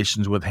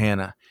conversations with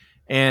Hannah,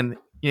 and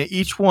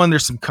each one,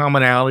 there's some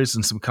commonalities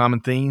and some common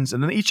themes.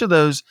 And then each of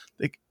those,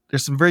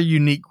 there's some very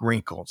unique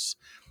wrinkles.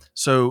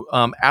 So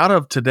out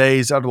of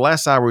the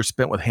last hour we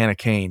spent with Hannah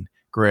Kane,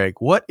 Greg,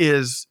 what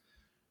is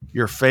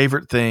your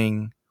favorite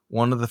thing?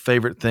 one of the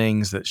favorite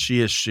things that she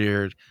has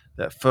shared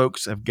that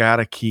folks have got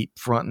to keep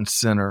front and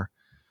center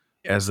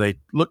as they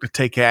look to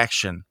take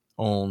action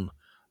on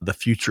the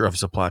future of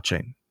supply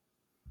chain?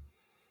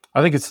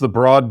 I think it's the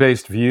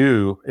broad-based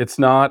view. It's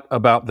not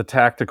about the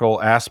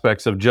tactical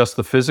aspects of just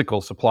the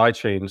physical supply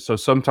chain. So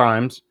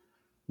sometimes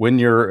when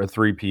you're a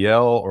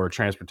 3PL or a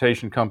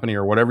transportation company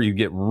or whatever, you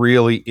get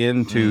really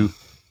into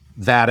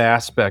that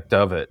aspect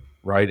of it,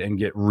 right? And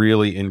get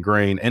really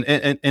ingrained.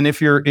 And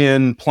if you're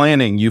in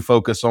planning, you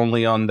focus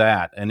only on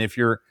that. And if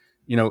you're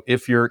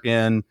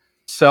in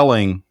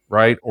selling,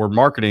 right, or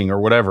marketing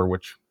or whatever,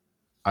 which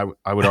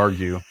I would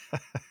argue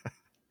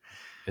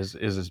is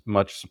as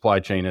much supply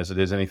chain as it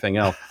is anything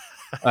else.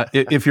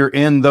 If you're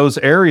in those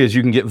areas,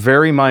 you can get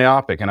very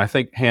myopic. And I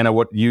think, Hannah,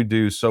 what you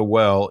do so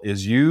well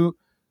is you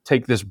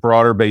take this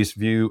broader based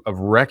view of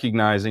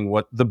recognizing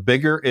what the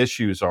bigger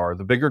issues are,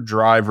 the bigger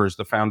drivers,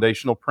 the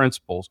foundational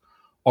principles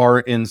are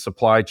in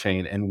supply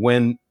chain. And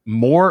when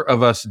more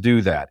of us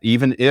do that,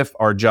 even if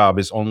our job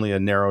is only a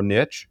narrow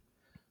niche,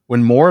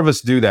 when more of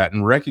us do that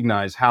and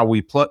recognize how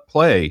we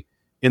play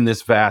in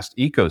this vast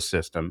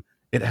ecosystem,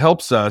 it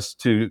helps us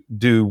to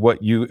do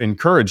what you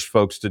encouraged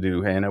folks to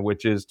do, Hannah,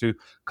 which is to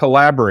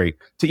collaborate,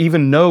 to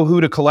even know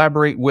who to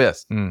collaborate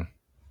with,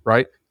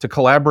 right? To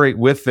collaborate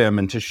with them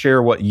and to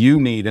share what you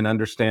need and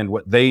understand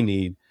what they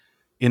need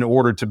in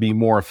order to be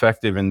more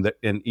effective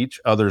in each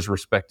other's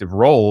respective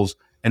roles.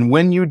 And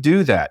when you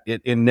do that,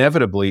 it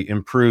inevitably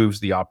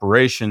improves the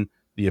operation,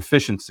 the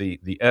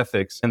efficiency, the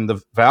ethics, and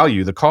the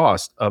value, the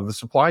cost of the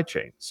supply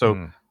chain.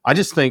 So I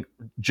just think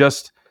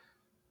just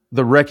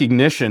the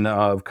recognition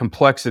of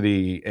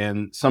complexity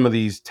and some of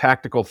these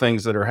tactical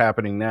things that are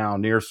happening now,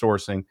 near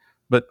sourcing,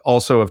 but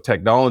also of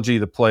technology,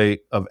 the play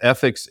of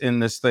ethics in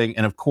this thing,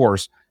 and of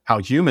course, how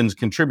humans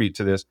contribute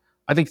to this.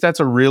 I think that's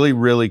a really,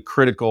 really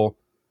critical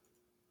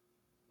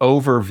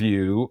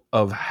overview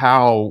of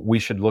how we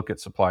should look at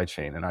supply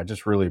chain. And I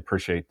just really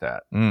appreciate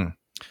that.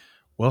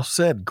 Well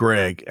said,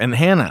 Greg. And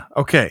Hannah,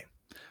 okay.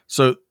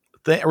 So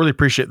I really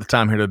appreciate the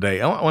time here today.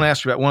 I want to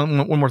ask you about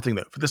one more thing,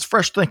 though. For this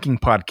Fresh Thinking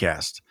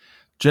podcast,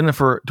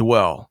 Jennifer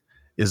Dwell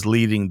is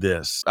leading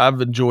this.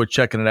 I've enjoyed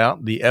checking it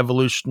out. The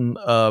evolution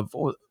of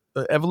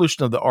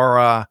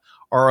the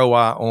ROI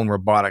on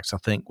robotics, I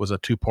think, was a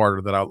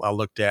two-parter that I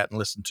looked at and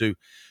listened to.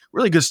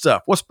 Really good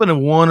stuff. What's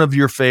been one of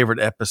your favorite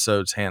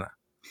episodes, Hannah?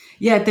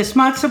 Yeah, the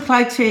Smart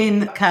Supply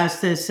Chain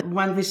cast is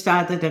one we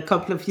started a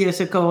couple of years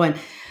ago. And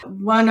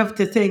one of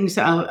the things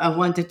I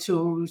wanted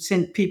to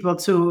send people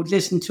to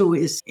listen to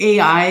is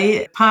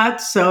AI part.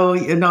 So,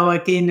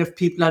 again, if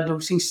people are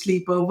losing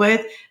sleep over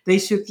it, they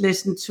should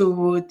listen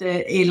to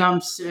the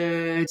ALAM's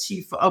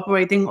Chief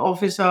Operating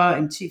Officer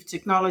and Chief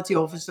Technology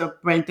Officer,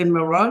 Brandon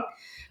Marot,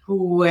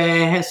 who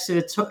has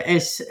a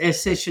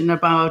session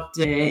about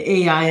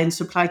AI and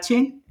supply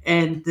chain.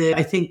 And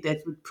I think that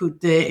would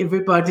put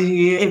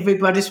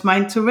everybody's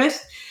mind to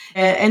rest.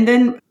 And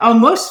then our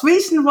most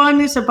recent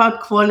one is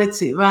about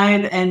quality,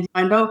 right? And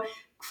I know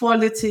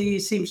quality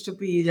seems to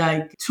be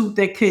like 2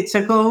 decades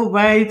ago,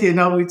 right?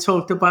 We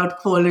talked about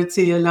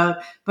quality a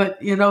lot,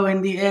 but in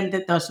the end,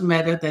 it doesn't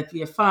matter that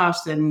we are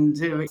fast and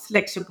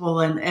flexible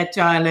and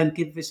agile and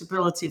give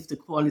visibility if the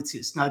quality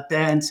is not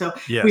there. And so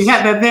we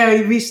have a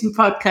very recent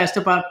podcast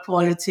about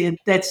quality, and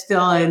that's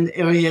still an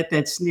area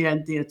that's near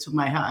and dear to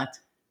my heart.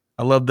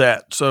 I love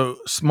that. So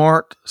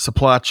Smart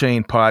Supply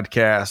Chain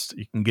Podcast.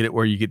 You can get it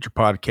where you get your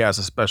podcasts,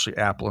 especially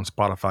Apple and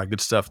Spotify. Good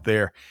stuff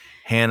there.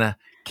 Hannah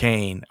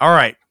Kane. All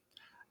right.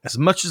 As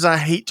much as I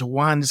hate to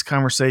wind this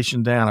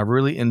conversation down, I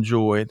really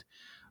enjoyed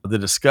the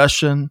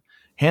discussion.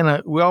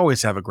 Hannah, we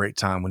always have a great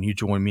time when you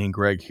join me and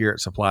Greg here at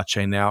Supply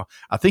Chain Now.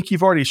 I think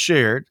you've already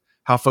shared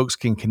how folks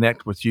can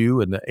connect with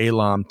you and the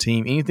ALAM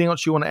team. Anything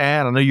else you want to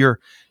add? I know you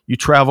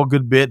travel a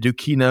good bit, do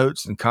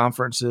keynotes and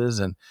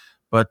conferences,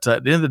 but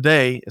at the end of the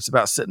day, it's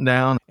about sitting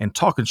down and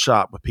talking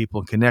shop with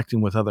people and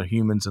connecting with other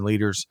humans and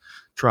leaders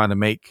trying to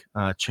make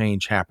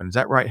change happen. Is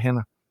that right,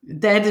 Hannah?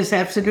 That is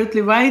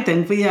absolutely right.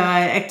 And we are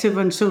active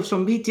on social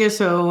media.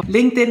 So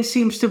LinkedIn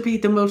seems to be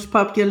the most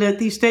popular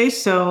these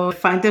days. So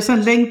find us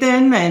on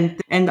LinkedIn.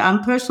 And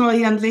I'm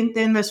personally on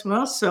LinkedIn as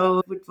well.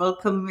 So we'd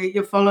welcome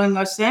you following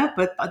us there.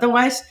 But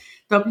otherwise,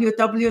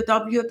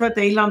 www.alam.com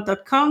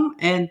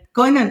and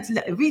go in and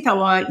read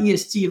our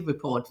ESG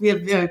report. We are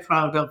very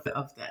proud of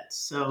that.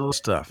 So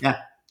stuff.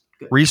 Yeah.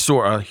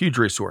 A huge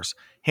resource.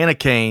 Hannah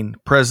Kane,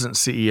 President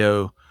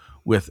CEO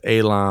with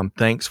ALAM.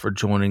 Thanks for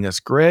joining us.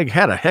 Greg,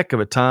 had a heck of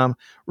a time.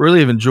 Really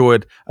have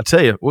enjoyed. I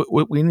tell you,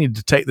 we need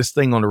to take this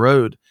thing on the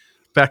road.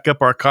 Back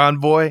up our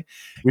convoy.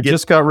 We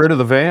just got rid of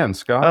the van,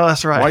 Scott. Oh,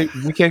 that's right.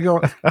 We can't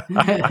go.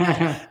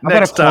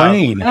 Next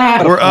plane.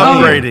 We're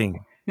upgrading.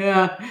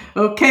 Yeah.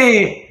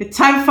 Okay. It's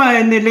time for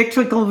an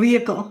electrical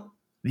vehicle.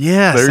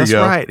 Yes, that's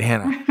right,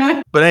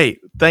 Hannah. But hey,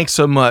 thanks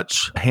so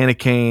much, Hannah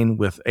Kane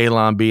with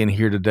ALAM being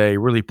here today.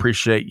 Really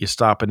appreciate you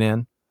stopping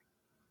in.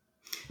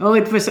 Oh,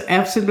 it was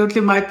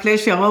absolutely my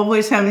pleasure.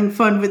 Always having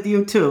fun with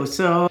you too.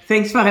 So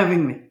thanks for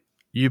having me.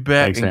 You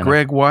bet. Thanks, and Hannah.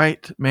 Greg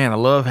White, man, I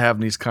love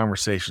having these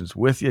conversations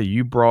with you.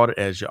 You brought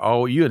it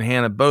you and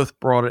Hannah both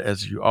brought it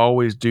as you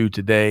always do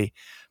today.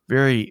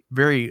 very,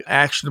 very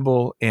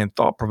actionable and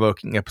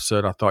thought-provoking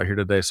episode, I thought, here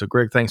today. So,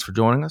 Greg, thanks for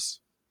joining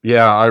us.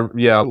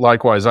 Yeah,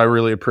 likewise. I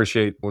really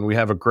appreciate when we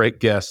have a great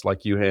guest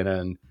like you, Hannah,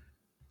 and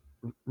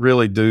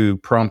really do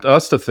prompt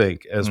us to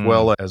think as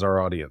well as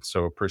our audience.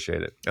 So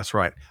appreciate it. That's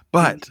right.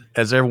 But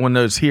as everyone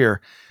knows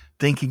here,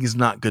 thinking is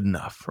not good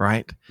enough,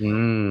 right?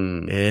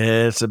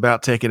 It's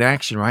about taking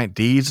action, right?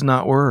 Deeds,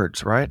 not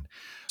words, right?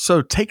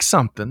 So take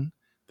something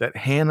that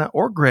Hannah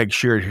or Greg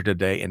shared here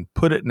today and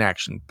put it in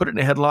action. Put it in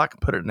a headlock,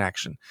 put it in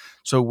action.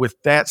 So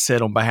with that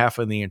said, on behalf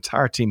of the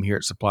entire team here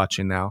at Supply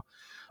Chain Now,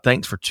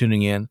 thanks for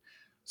tuning in.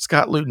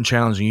 Scott Luton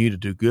challenging you to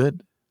do good,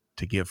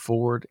 to give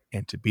forward,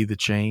 and to be the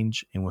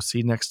change. And we'll see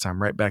you next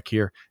time right back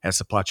here at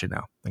Supply Chain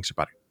Now. Thanks,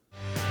 everybody.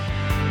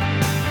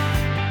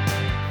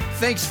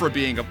 Thanks for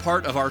being a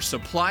part of our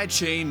Supply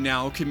Chain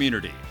Now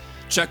community.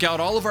 Check out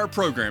all of our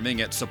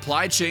programming at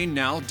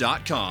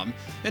supplychainnow.com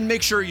and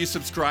make sure you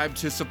subscribe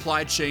to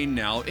Supply Chain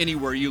Now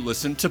anywhere you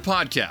listen to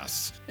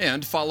podcasts.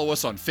 And follow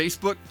us on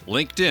Facebook,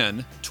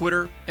 LinkedIn,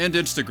 Twitter, and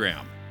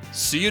Instagram.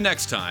 See you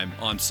next time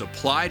on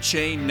Supply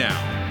Chain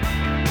Now.